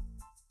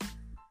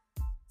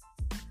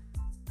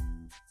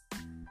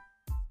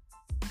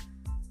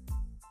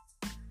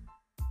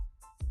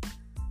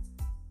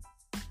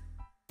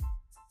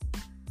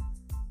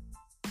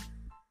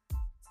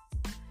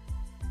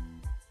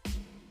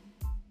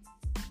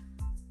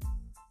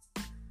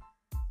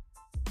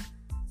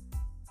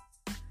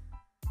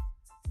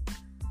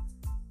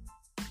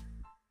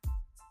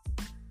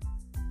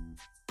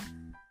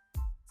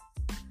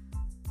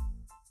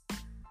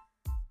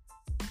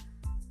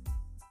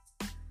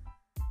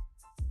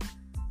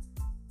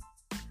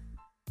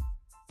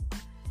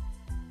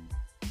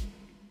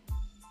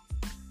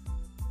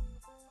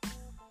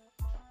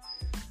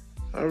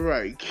 All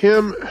right,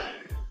 Kim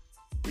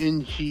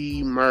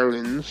NG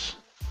Marlins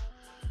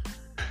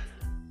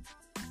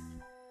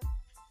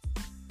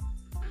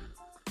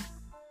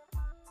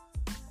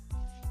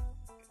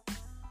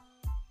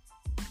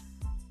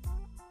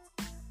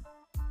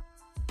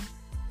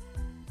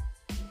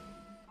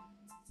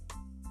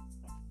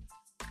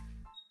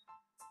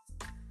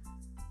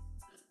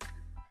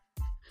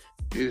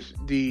is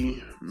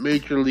the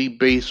Major League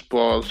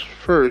Baseball's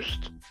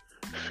first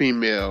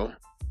female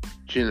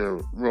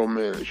general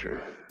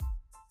manager.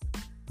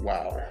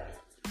 Wow.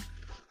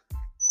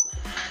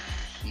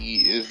 She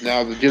is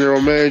now the general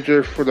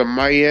manager for the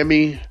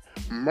Miami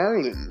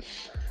Marlins.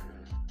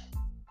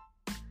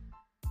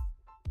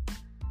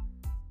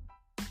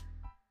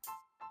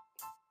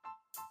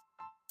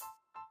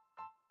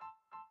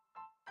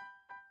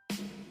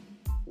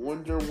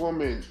 Wonder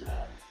Woman.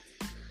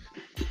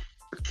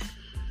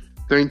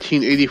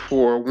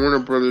 1984, Warner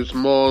Brothers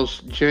Malls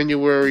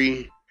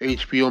January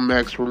HBO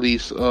Max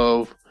release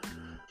of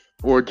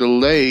or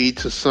delayed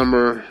to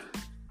summer.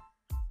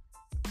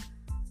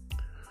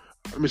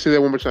 Let me say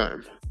that one more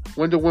time.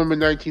 Wonder Woman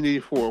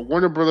 1984.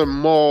 Warner Brothers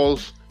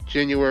Malls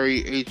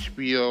January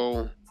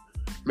HBO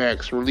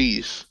Max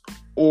release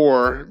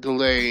or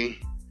delay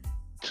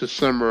to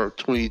summer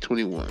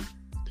 2021.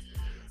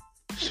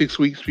 6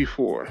 weeks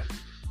before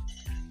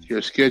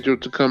you're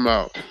scheduled to come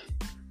out,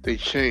 they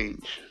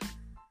change.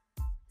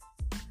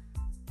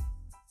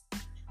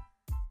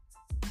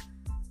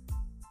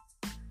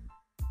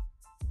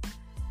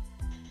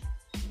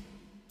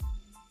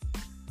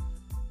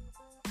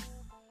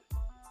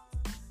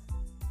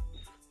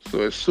 So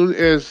as soon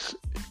as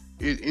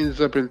it ends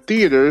up in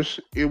theaters,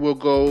 it will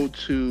go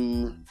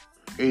to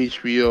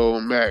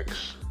HBO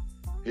Max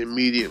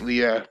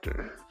immediately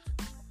after.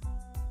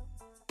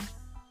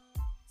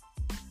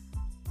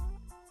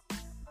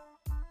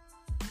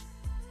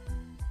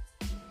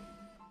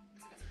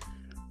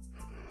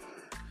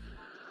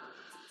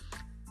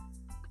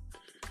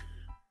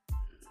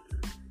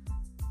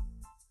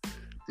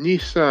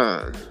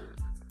 Nissan.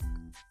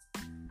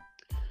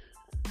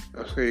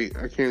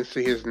 I can't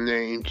say his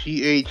name.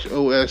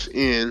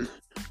 Ghosn.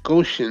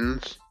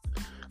 Goshen's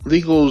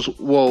legal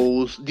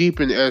woes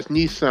deepen as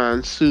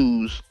Nissan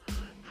sues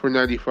for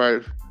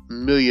 $95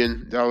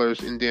 million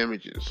in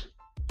damages.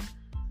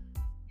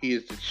 He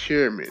is the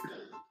chairman,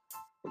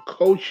 or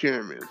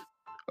co-chairman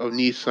of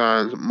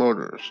Nissan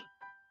Motors.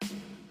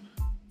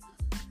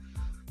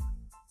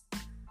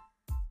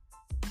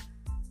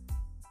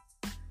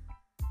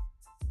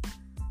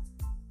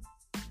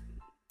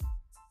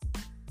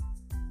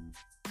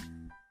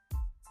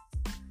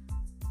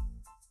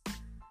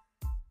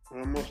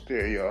 Almost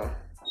there, y'all.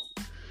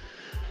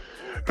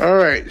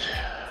 Alright.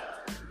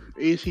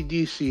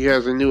 AC/DC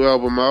has a new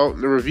album out.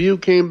 The review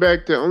came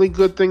back. The only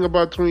good thing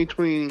about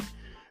 2020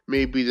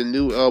 may be the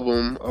new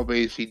album of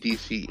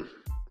AC/DC.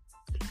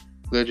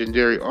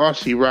 Legendary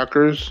Aussie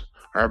rockers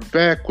are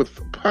back with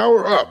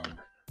Power Up,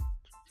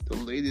 the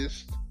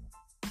latest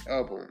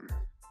album.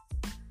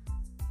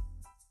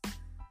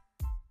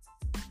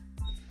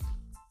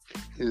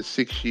 In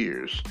 6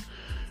 years.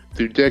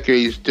 Through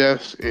decades,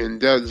 deaths, and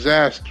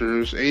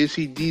disasters,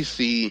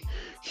 AC/DC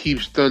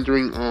keeps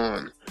thundering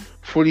on.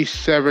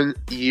 47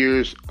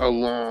 years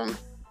along,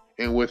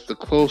 and with the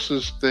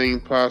closest thing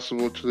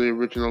possible to the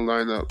original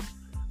lineup,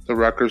 the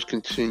rockers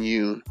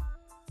continue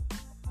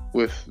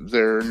with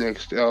their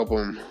next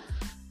album,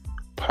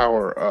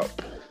 Power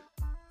Up.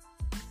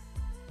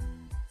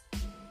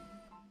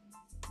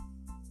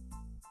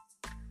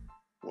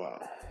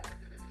 Wow.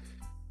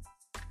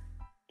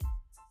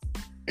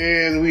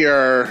 And we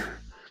are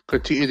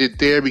continuing it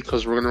there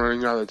because we're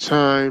running out of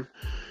time.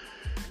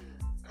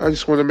 I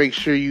just want to make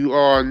sure you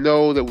all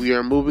know that we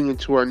are moving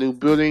into our new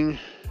building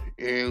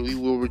and we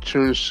will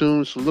return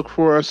soon. So look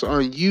for us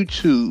on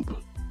YouTube.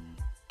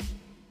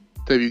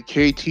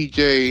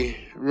 WKTJ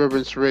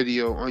Reverence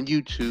Radio on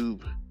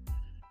YouTube.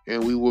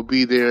 And we will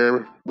be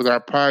there with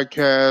our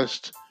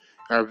podcast,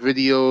 our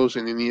videos,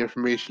 and any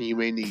information you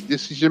may need.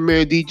 This is your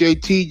man, DJ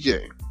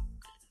TJ.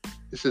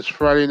 This is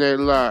Friday Night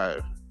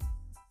Live.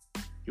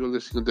 You're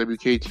listening to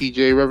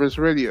WKTJ Reverence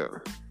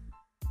Radio.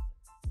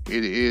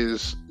 It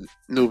is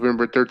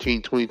November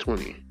 13,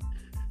 2020.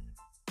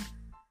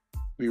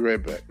 Be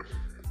right back.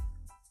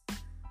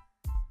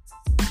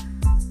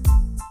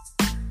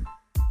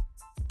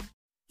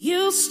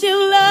 You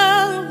still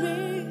love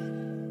me,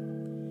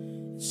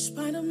 in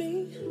spite of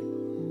me.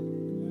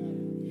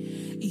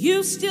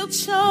 You still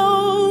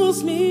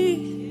chose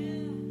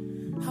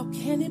me. How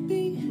can it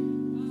be?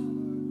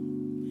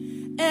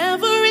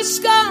 Every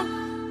scar,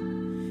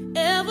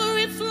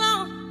 every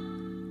flaw,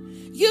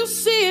 you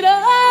see it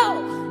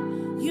all.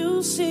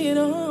 You see it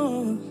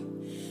all.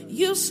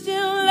 You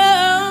still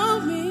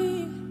love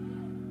me.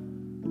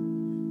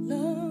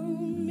 Love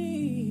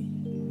me.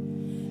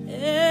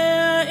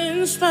 Yeah,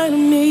 in spite of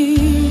me.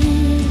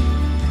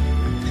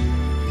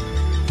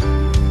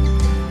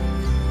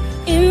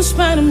 In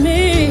spite of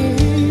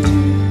me.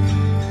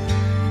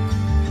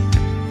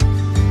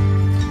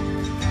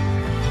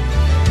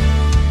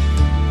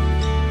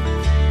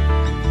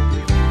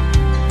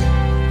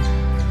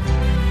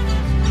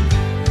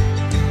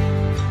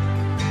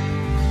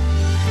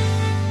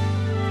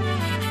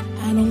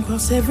 I don't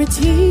cross every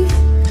T,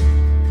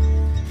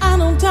 I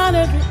don't dot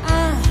every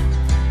I.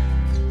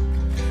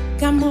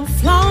 Got more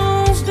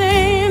flaws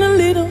than a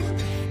little,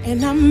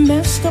 and I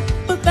messed up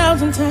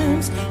 1,000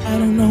 times. I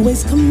don't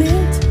always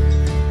commit.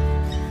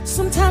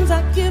 Sometimes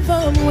I give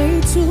up way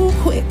too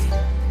quick,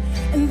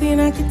 and then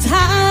I get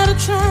tired of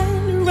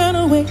trying to run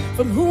away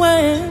from who I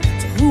am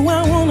to who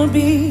I wanna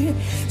be.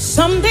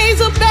 Some days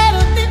are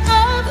better than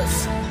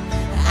others.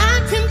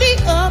 I can be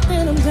up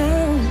and I'm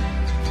down.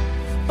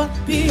 But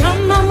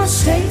beyond my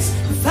mistakes,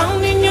 I'm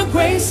found in your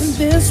grace, and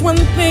this one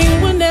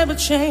thing will never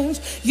change.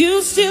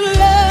 You still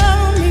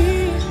love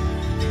me,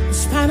 in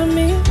spite of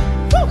me.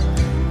 Woo!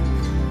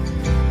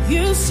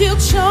 You still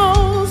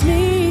chose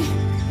me.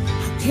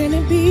 How can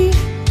it be?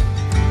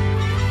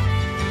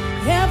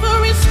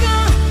 Every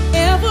scar,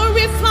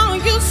 every flaw,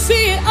 you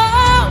see it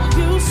all.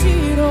 You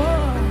see it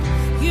all.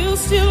 You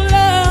still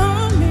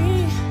love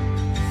me,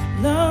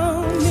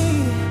 love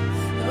me.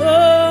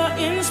 Oh,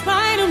 in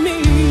spite of me.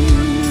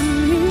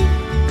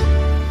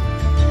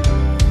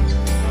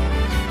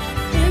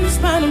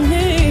 Of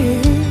me.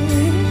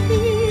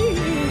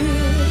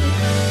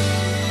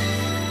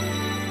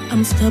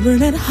 I'm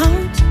stubborn at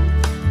heart,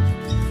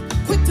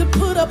 quick to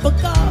put up a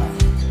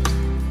guard.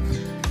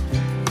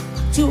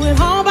 Do it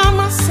all by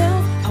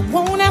myself, I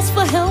won't ask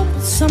for help.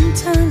 But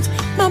sometimes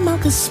my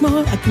mouth is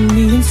smart, I can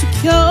be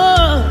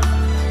insecure.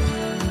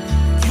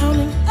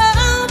 Counting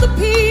other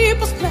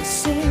people's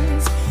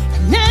blessings, I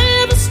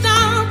never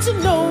stop to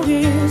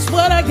notice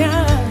what I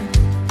got.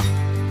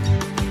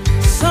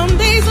 Some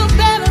days are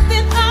better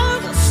than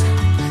others.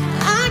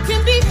 I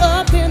can be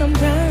up and I'm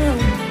down,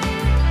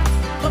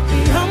 but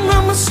beyond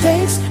my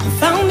mistakes, I'm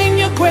found in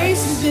your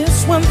grace. And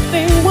this one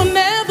thing will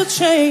never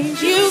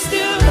change. You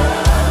still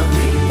love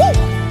me. Woo!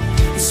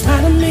 In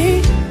spite of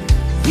me,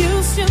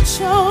 you still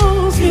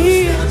chose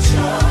me.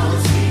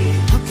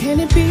 How can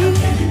it be?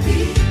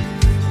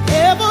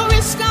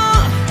 Every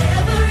scar,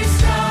 every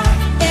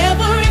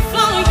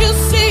flaw, you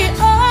see it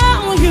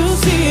all. You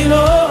see it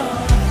all.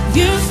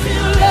 You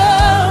still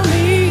love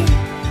me.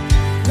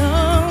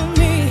 Love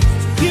me.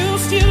 You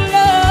still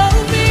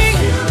love me.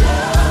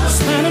 In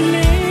spite of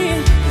me.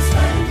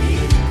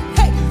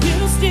 Hey, you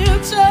still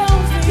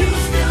chose me.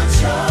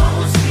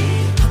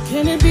 How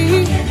can it be?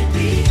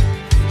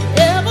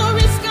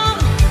 Every scar,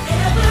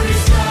 every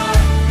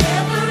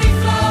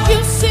flaw, you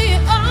see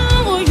it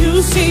all. You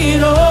see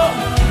it all.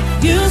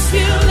 You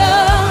still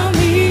love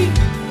me.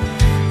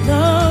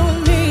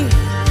 Love me.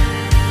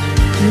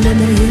 Let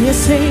me hear you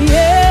say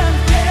yeah.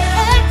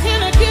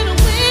 Can I get a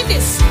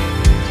witness?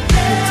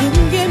 You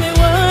didn't give me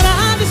what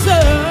I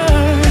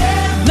deserve.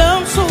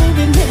 Love so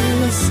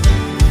relentless,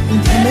 and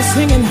then they're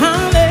singing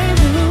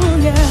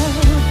hallelujah.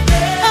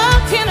 Oh,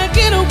 can I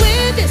get a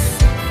witness?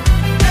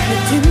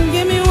 You didn't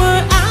give me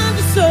what I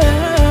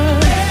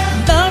deserve.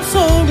 Love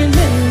so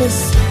relentless,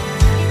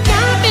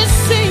 got me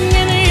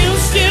singing, and you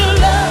still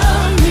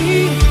love me.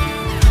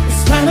 In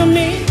spite of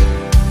me,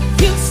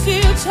 you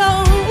still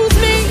chose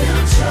me.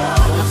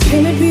 How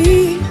can it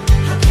be?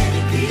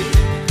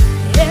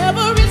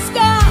 Every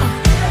scar,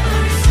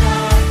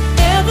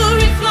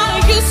 every flaw,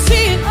 you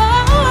see it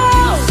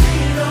all.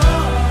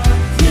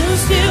 You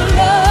still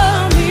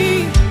love me.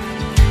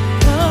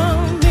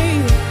 Love me.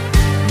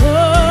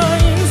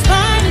 Oh, in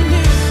spite of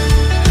me.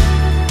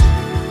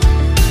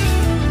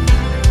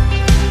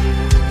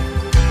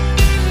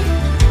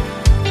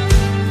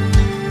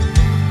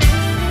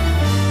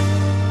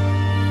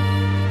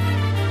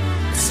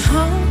 It's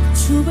hard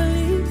to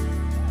believe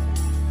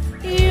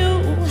you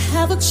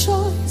have a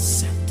choice,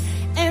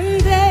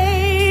 and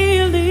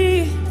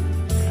daily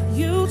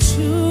you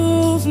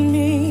choose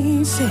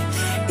me. Say,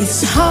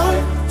 it's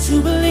hard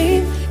to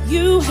believe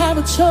you have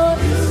a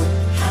choice.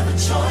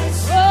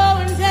 Oh,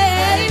 and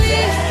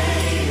daily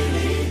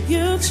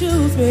you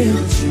choose me.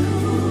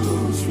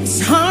 It's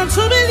hard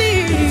to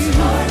believe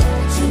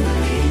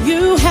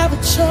you have a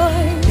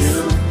choice.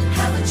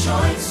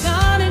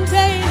 God, and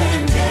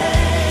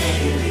daily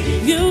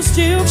you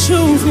still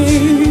choose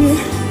me.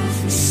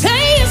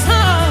 Say it's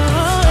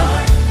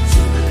hard.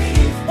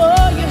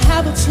 Oh, you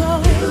have a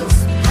choice.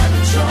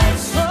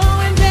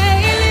 Oh, and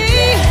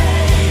daily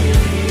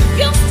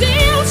you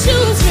still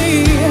choose me.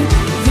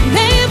 You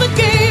never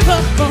gave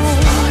up on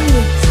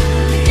me.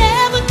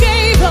 Never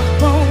gave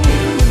up on me.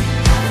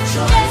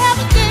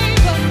 Never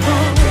gave up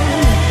on me.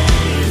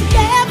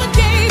 Never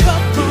gave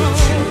up on me.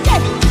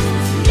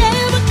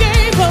 Never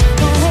gave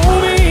up on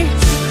me.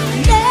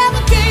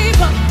 Never gave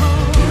up on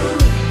me.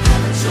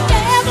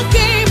 Never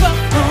gave up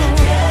on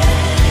me.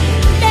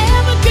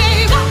 Never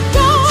gave up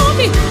on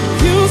me.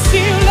 You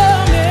still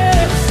love me.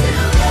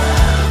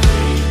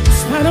 In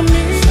spite of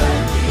me,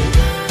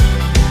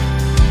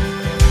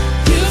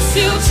 you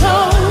still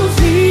chose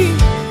me.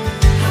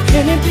 How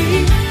can it be?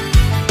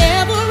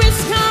 Every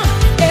scar,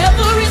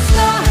 every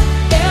star,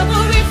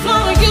 every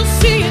flaw, you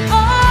see it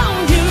all.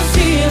 You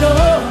see it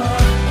all.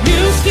 You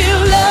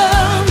still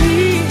love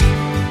me.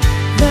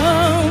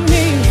 Love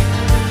me.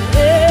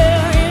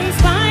 Yeah, in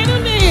spite of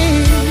me.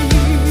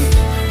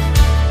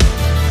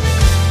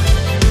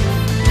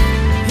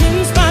 In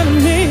spite of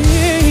me.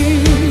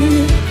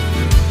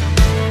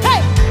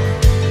 Hey!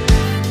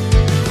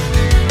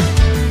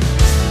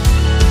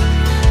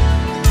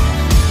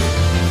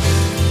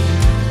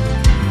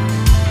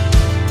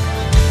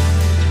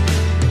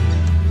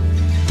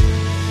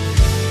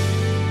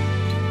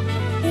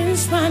 In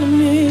spite of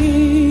me.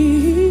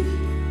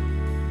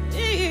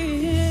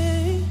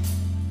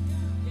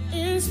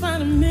 In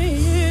spite of me.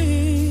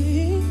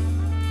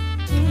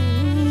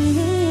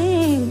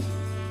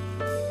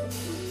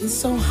 It's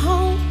so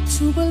hard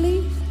to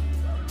believe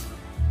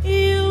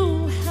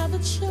you have a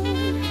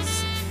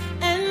choice,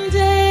 and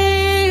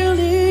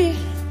daily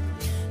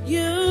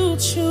you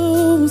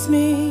choose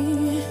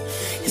me.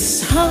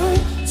 It's hard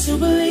to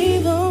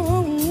believe,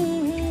 oh,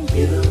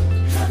 you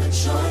have a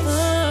choice,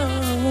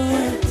 oh,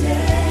 and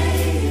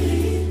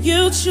daily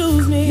you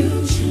choose me.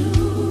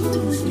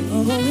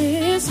 Oh,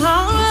 it's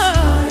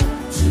hard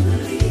to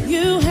believe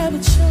you have a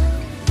choice.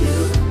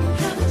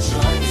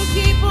 You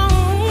keep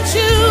on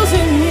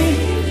choosing me.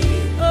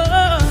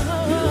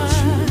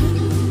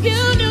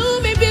 You knew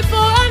me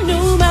before I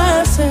knew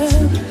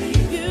myself.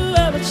 You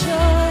have a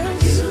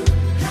choice.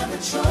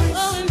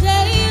 Oh, and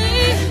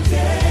daily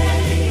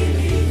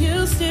you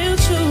still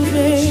choose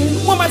me.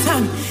 One more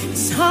time.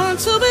 It's hard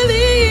to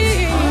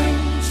believe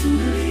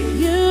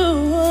you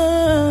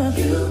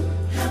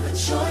have a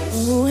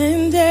choice. Oh,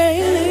 and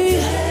daily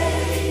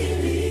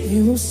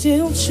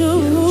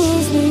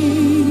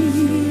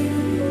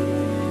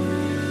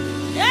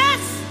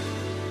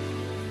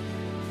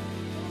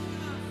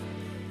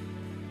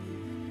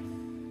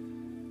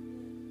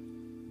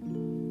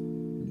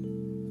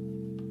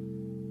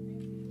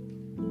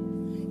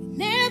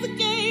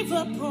gave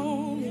up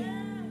on me.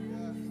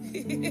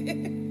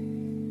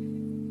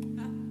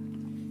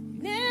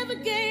 Never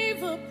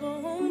gave up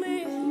on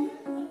me.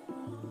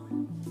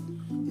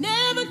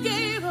 Never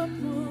gave up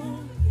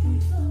on me.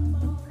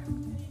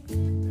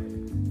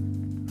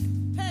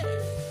 Hey.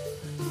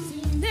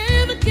 See,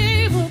 never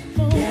gave up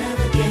on me.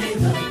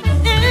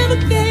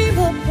 Never gave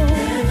up on me.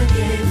 Never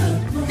gave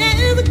up on me.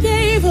 Never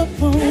gave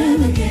up on me.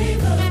 Never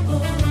gave up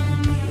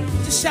on me.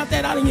 Just shout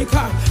that out in your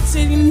car.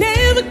 Say you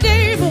never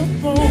gave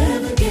up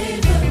on me.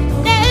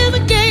 Never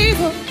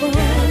gave up on me.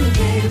 Never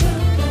gave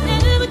up on me.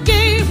 Never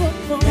gave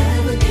up on me.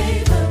 Never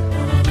gave up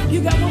on me.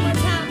 You got one more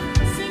time.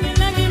 Sing it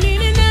like you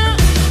mean it now.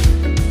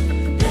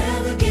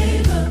 Never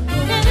gave up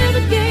on me.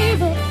 Never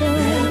gave up on me.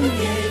 Never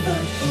gave up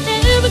on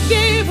me. Never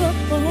gave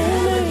up on me.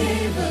 Never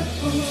gave up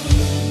on me.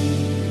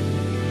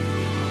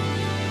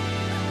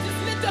 Just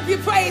lift up your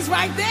praise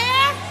right there.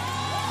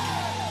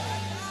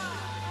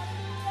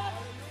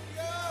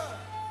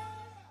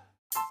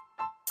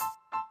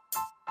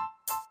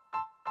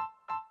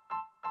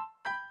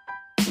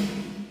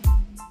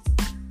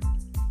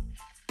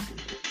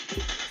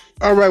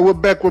 All right, we're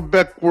back.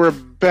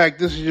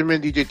 This is your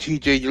man, DJ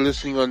TJ. You're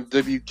listening on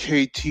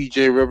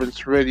WKTJ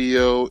Reverence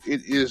Radio.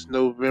 It is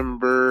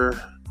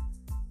November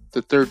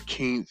the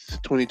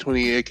 13th,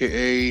 2020,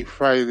 a.k.a.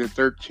 Friday the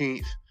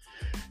 13th.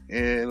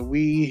 And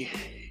we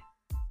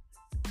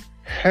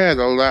had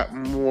a lot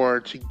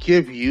more to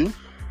give you,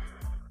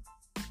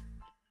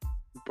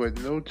 but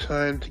no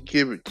time to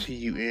give it to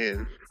you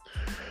in.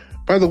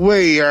 By the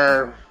way,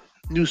 our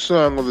new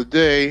song of the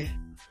day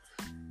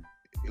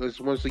was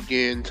once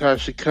again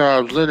Tasha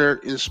Cobbs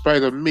Leonard, In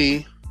Spite of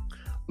Me,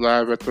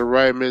 live at the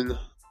Ryman,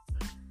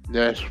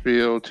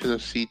 Nashville,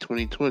 Tennessee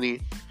 2020.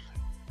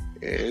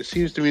 And it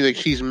seems to me like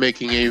she's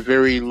making a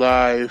very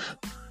live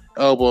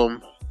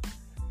album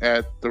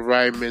at the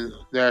Ryman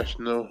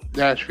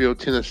Nashville,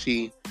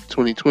 Tennessee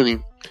 2020.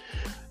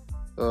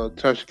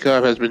 Tasha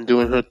Cobbs has been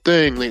doing her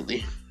thing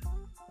lately.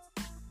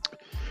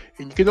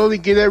 And you can only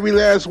get every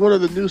last one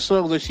of the new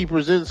songs that she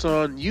presents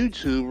on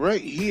YouTube right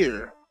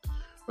here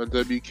on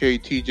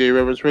WKTJ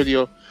Reverence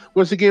Radio.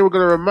 Once again, we're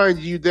going to remind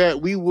you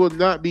that we will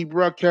not be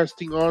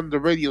broadcasting on the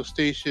radio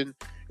station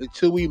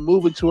until we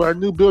move into our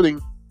new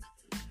building,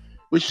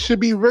 which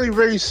should be very,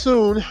 very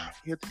soon.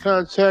 You have to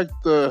contact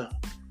the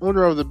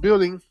owner of the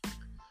building,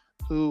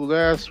 who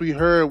last we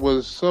heard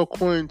was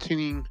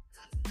self-quarantining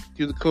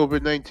due to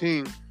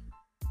COVID-19.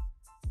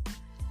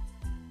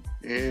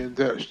 And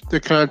the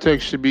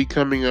contact should be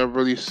coming up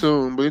really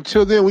soon. But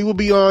until then, we will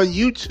be on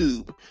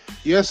YouTube.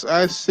 Yes,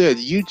 I said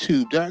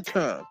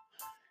YouTube.com,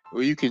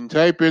 where you can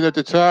type in at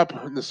the top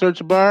in the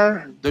search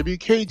bar,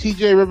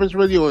 WKTJ Reverence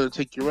Radio, and it'll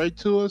take you right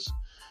to us.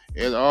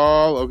 And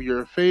all of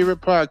your favorite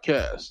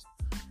podcasts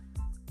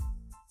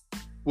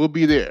will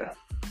be there.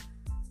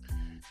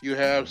 You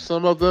have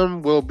some of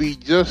them will be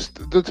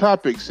just the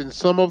topics, and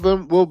some of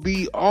them will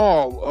be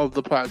all of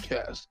the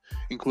podcasts,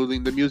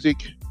 including the music,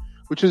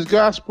 which is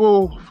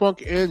gospel,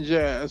 funk, and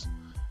jazz,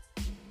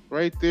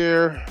 right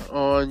there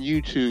on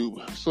YouTube.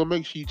 So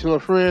make sure you tell a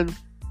friend.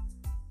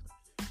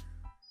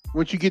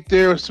 Once you get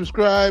there,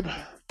 subscribe,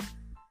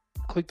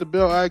 click the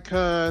bell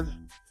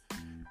icon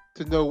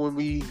to know when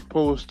we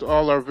post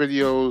all our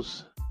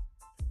videos,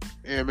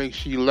 and make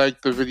sure you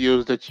like the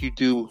videos that you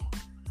do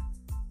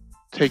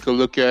take a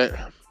look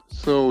at,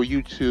 so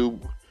YouTube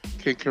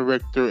can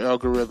correct their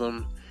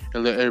algorithm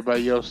and let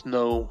everybody else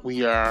know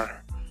we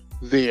are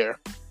there.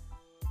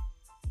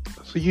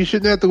 So you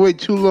shouldn't have to wait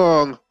too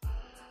long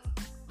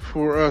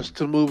for us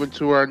to move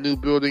into our new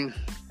building.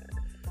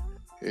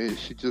 It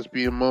should just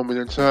be a moment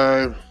in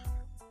time.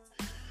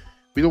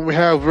 We don't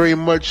have very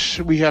much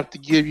we have to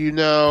give you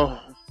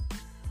now,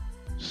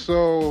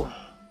 so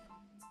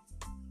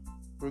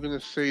we're going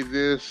to say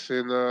this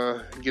and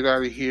get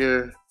out of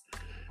here.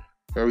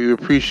 We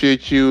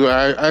appreciate you.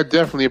 I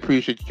definitely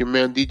appreciate you,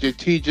 man. DJ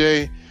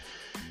TJ,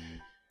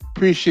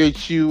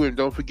 appreciate you. And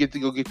don't forget to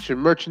go get your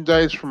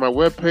merchandise from our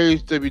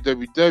webpage,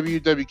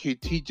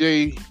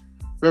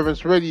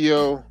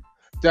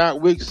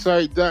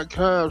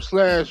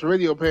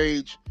 www.wkTJReverenceRadio.wixsite.com/radio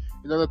page.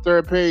 And on the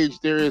third page,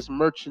 there is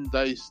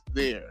merchandise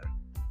there.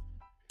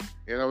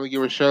 And I'm going to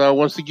give a shout out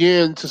once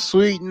again to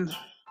Sweden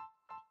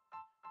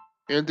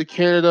and to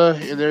Canada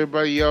and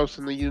everybody else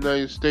in the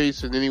United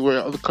States and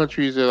anywhere other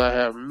countries that I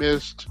have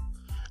missed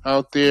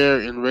out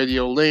there in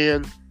Radio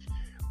Land.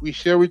 We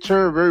shall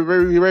return very,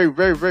 very, very,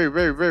 very, very,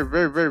 very, very,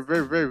 very, very,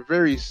 very, very,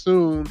 very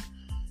soon.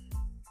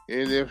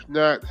 And if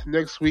not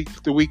next week,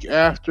 the week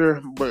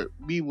after, but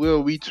we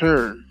will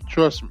return.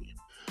 Trust me.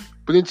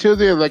 But until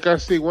then, like I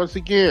say, once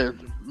again,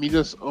 meet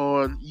us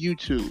on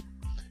YouTube.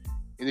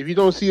 And if you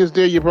don't see us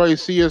there, you probably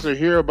see us or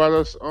hear about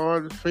us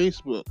on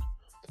Facebook,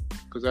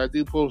 because I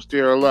do post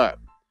there a lot.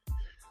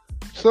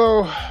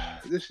 So,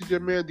 this is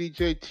your man,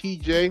 DJ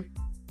TJ.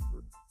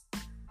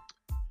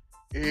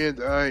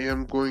 And I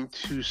am going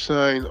to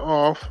sign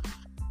off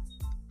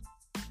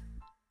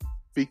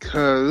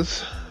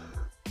because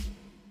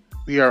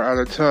we are out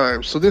of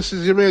time. So this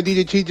is your man,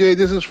 DJ TJ.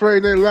 This is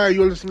Friday Night Live.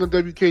 You're listening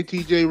to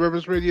WKTJ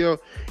Reverence Radio.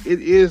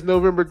 It is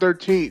November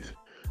 13th,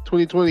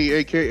 2020,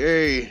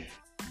 aka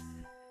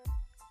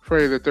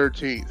Friday the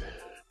 13th.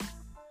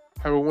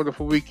 Have a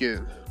wonderful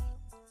weekend.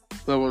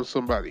 Love on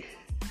somebody.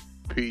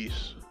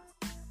 Peace.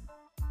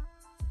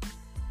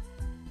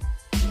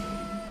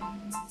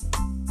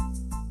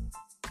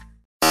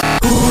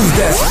 Who's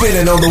that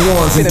spinning on the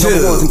ones and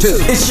twos?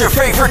 It's your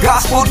favorite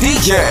gospel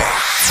DJ.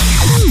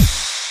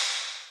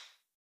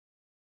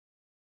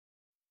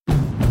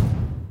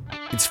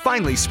 It's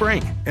finally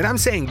spring, and I'm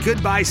saying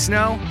goodbye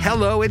snow,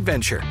 hello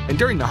adventure. And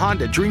during the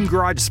Honda Dream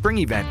Garage Spring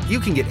Event, you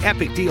can get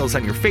epic deals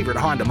on your favorite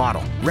Honda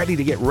model. Ready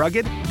to get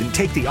rugged? Then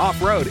take the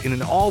off-road in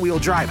an all-wheel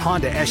drive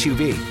Honda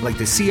SUV like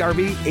the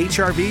CR-V,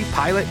 HR-V,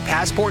 Pilot,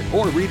 Passport,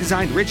 or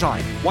redesigned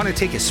Ridgeline. Want to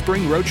take a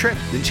spring road trip?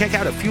 Then check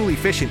out a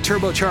fuel-efficient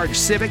turbocharged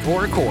Civic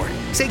or Accord.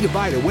 Say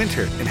goodbye to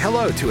winter and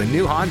hello to a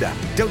new Honda.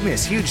 Don't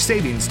miss huge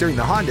savings during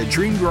the Honda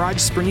Dream Garage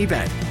Spring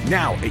Event.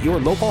 Now at your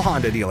local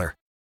Honda dealer.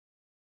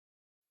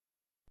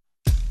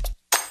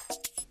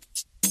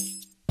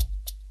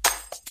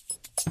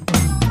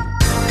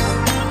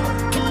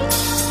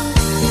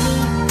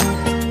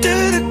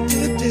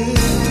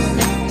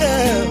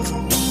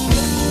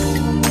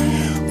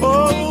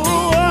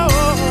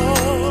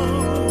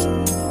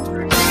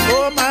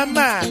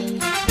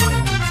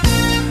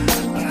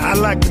 I'd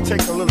like to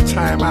take a little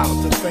time out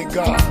to thank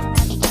God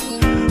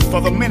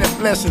for the many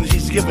blessings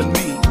He's given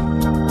me.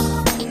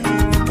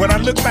 When I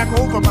look back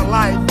over my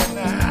life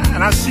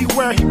and I see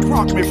where He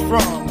brought me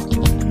from,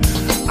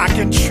 I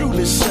can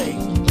truly say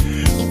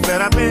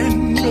that I've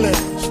been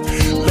blessed.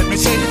 Let me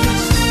say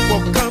this.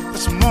 Woke up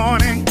this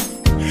morning,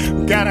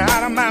 got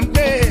out of my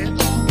bed,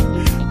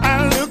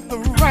 I looked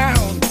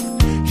around,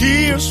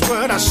 here's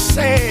what I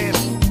said.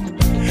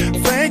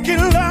 Thank you,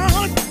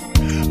 Lord,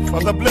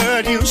 for the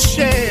blood You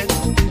shed.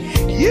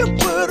 You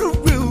put a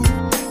roof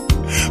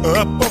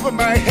up over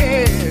my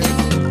head.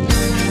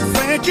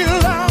 Thank you,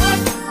 Lord,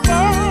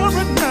 for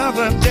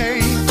another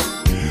day.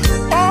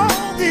 All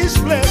these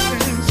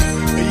blessings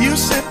You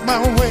sent my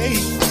way.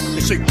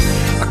 You see,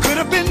 I could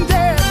have been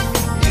dead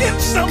in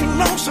some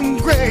lonesome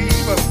grave,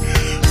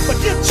 but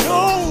You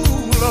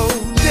told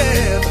old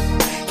death,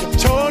 You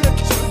told it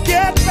to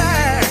get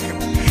back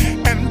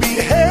and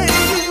behave.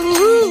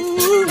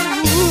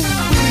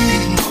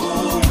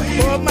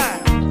 Oh my.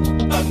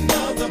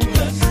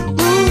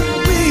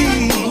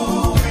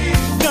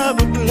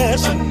 Another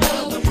blessing.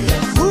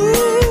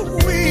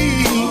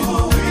 Ooh-wee.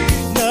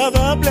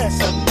 Another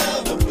blessing.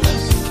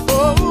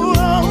 Oh,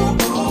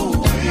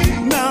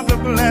 another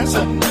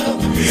blessing.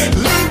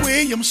 Lee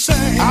Williams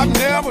sang. I've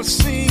never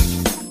seen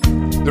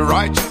the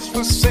righteous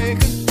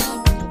forsaken,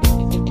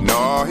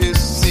 nor his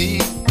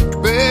seed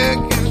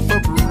begging for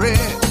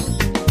bread.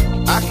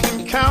 I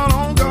can count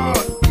on God.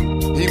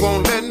 He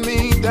won't let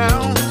me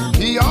down.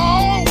 He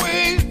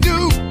always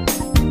do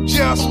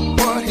just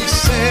what He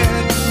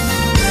said.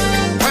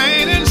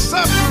 Pain and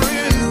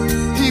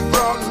suffering He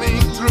brought me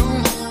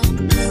through.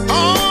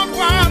 Arms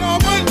wide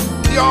open,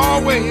 He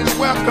always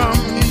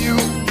welcomed you.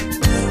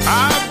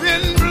 I've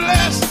been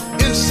blessed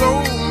in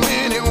so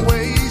many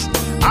ways.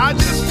 I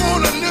just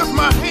want to lift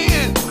my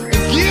hand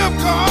and give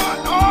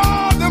God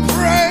all the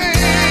praise.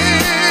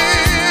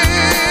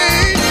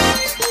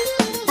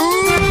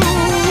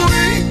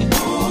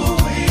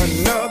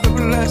 Another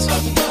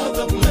blessing.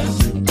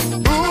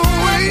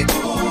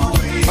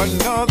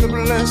 Another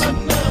blessing.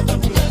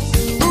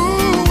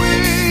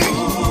 Ooh-wee.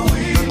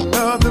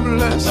 Another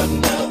blessing.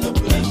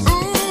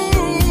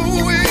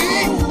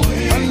 Ooh-wee.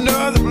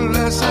 Another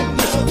blessing.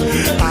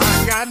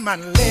 I got my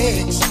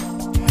legs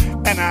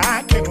and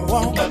I can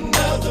walk.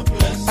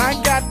 I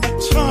got the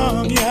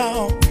tongue,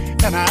 y'all,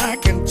 and I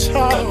can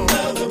talk.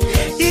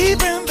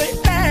 Even the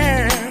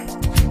air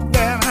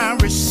that I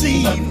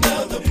receive.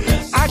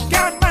 I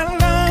got my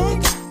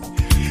lungs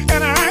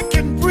and I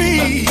can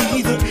breathe.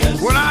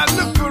 When I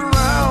look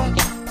around,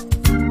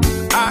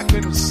 I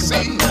can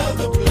see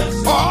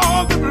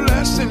all the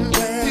blessings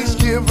He's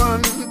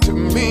given to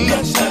me.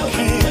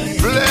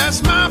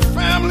 Bless my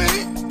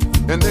family,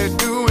 and they're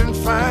doing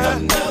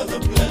fine.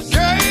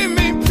 Gave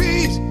me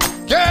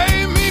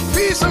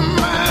peace of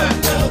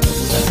mind.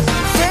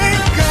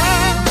 Thank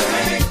God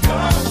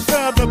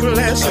for the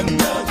blessing.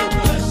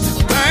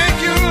 Thank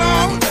you,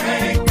 Lord.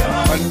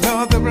 Another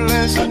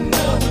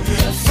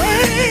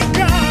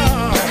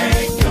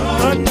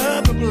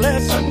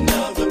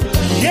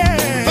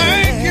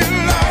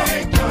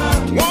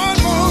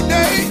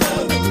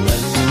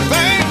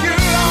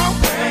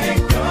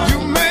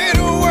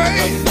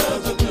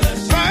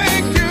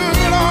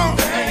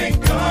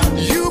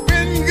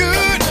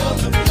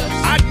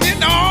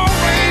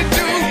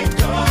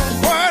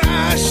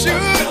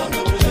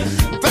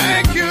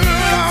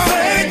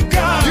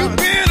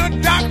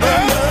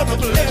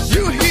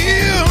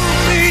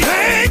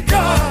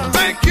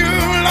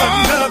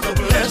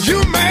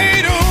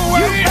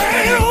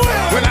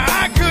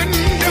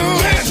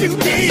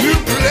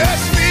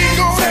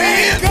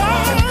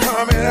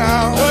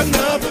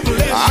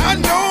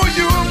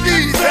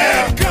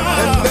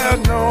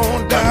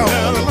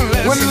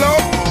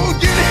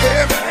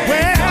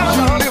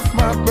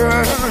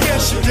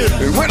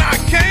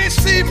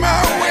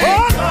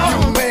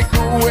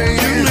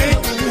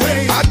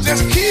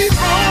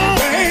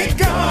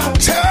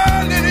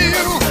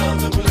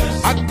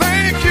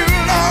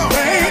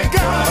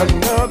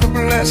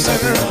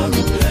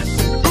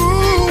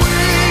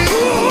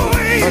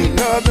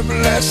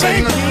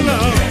Thank you,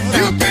 Lord.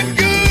 You've been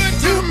good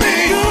to me.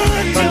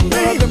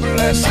 Another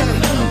blessing.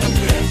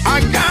 I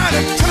got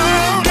a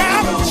tongue.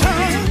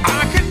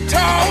 I can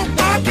talk.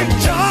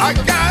 I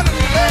got a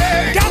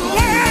leg.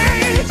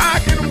 I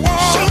can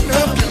walk.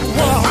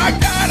 I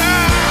got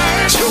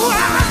eyes.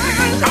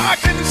 I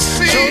can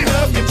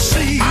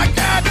see. I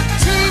got 2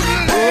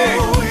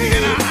 legs.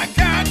 And I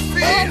got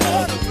feet.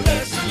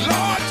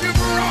 Lord, you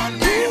brought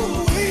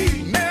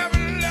me. Never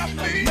left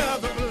me.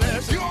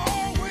 You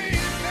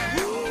always there.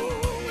 You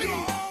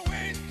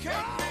always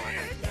kept me.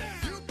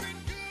 You've been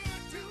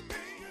good to me.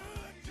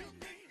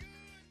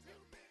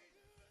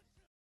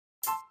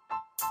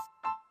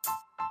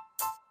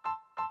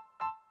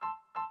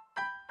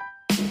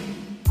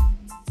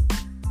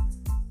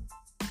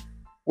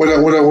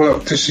 What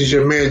up? This is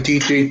your man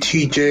DJ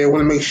TJ. I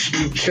want to make sure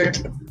you check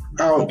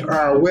out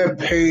our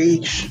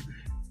webpage,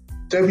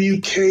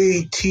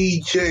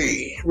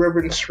 WKTJ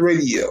Reverence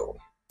Radio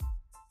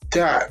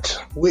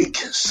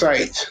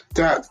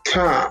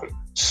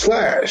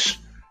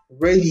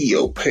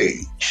 .wixsite.com/radio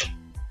page,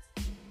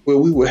 where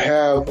we will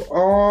have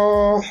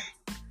all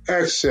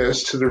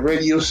access to the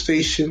radio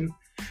station,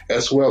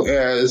 as well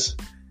as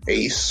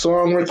a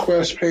song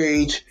request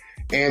page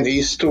and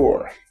a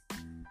store.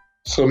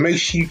 So make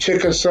sure you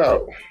check us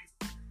out.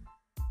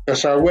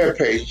 That's our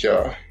webpage,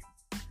 y'all.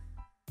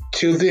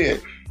 Till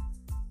then,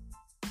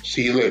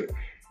 see you later.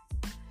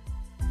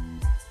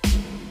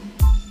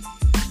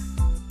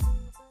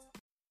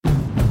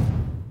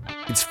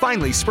 It's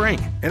finally spring,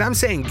 and I'm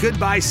saying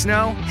goodbye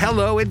snow,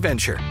 hello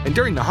adventure. And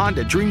during the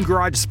Honda Dream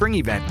Garage Spring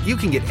Event, you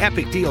can get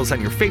epic deals on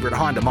your favorite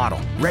Honda model.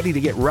 Ready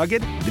to get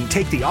rugged? Then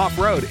take the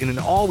off-road in an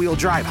all-wheel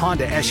drive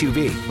Honda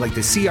SUV, like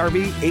the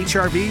CR-V,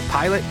 HR-V,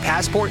 Pilot,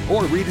 Passport,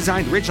 or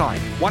redesigned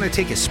Ridgeline. Want to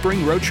take a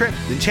spring road trip?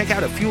 Then check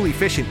out a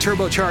fuel-efficient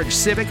turbocharged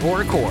Civic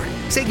or Accord.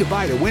 Say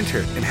goodbye to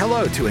winter and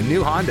hello to a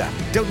new Honda.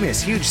 Don't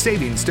miss huge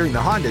savings during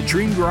the Honda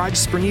Dream Garage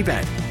Spring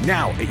Event.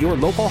 Now at your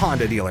local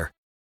Honda dealer.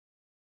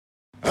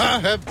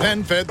 I have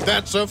PenFed,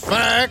 that's a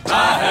fact.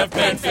 I have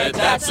PenFed,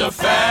 that's a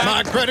fact.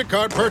 My credit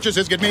card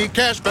purchases get me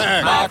cash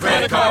back. My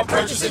credit card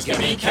purchases get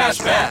me cash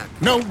back.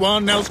 No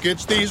one else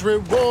gets these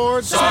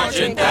rewards.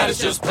 Sergeant, that is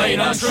just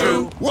plain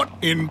untrue. What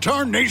in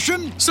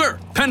tarnation? Sir,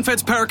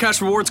 PenFed's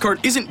PowerCash Rewards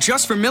Card isn't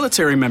just for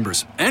military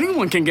members.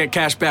 Anyone can get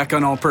cash back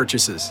on all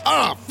purchases.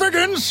 Ah,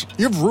 Figgins,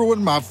 you've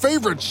ruined my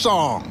favorite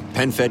song.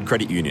 PenFed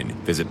Credit Union.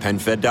 Visit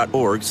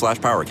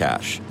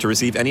PenFed.org/PowerCash. To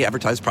receive any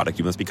advertised product,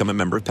 you must become a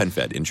member of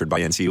PenFed, insured by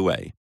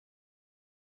NCUA.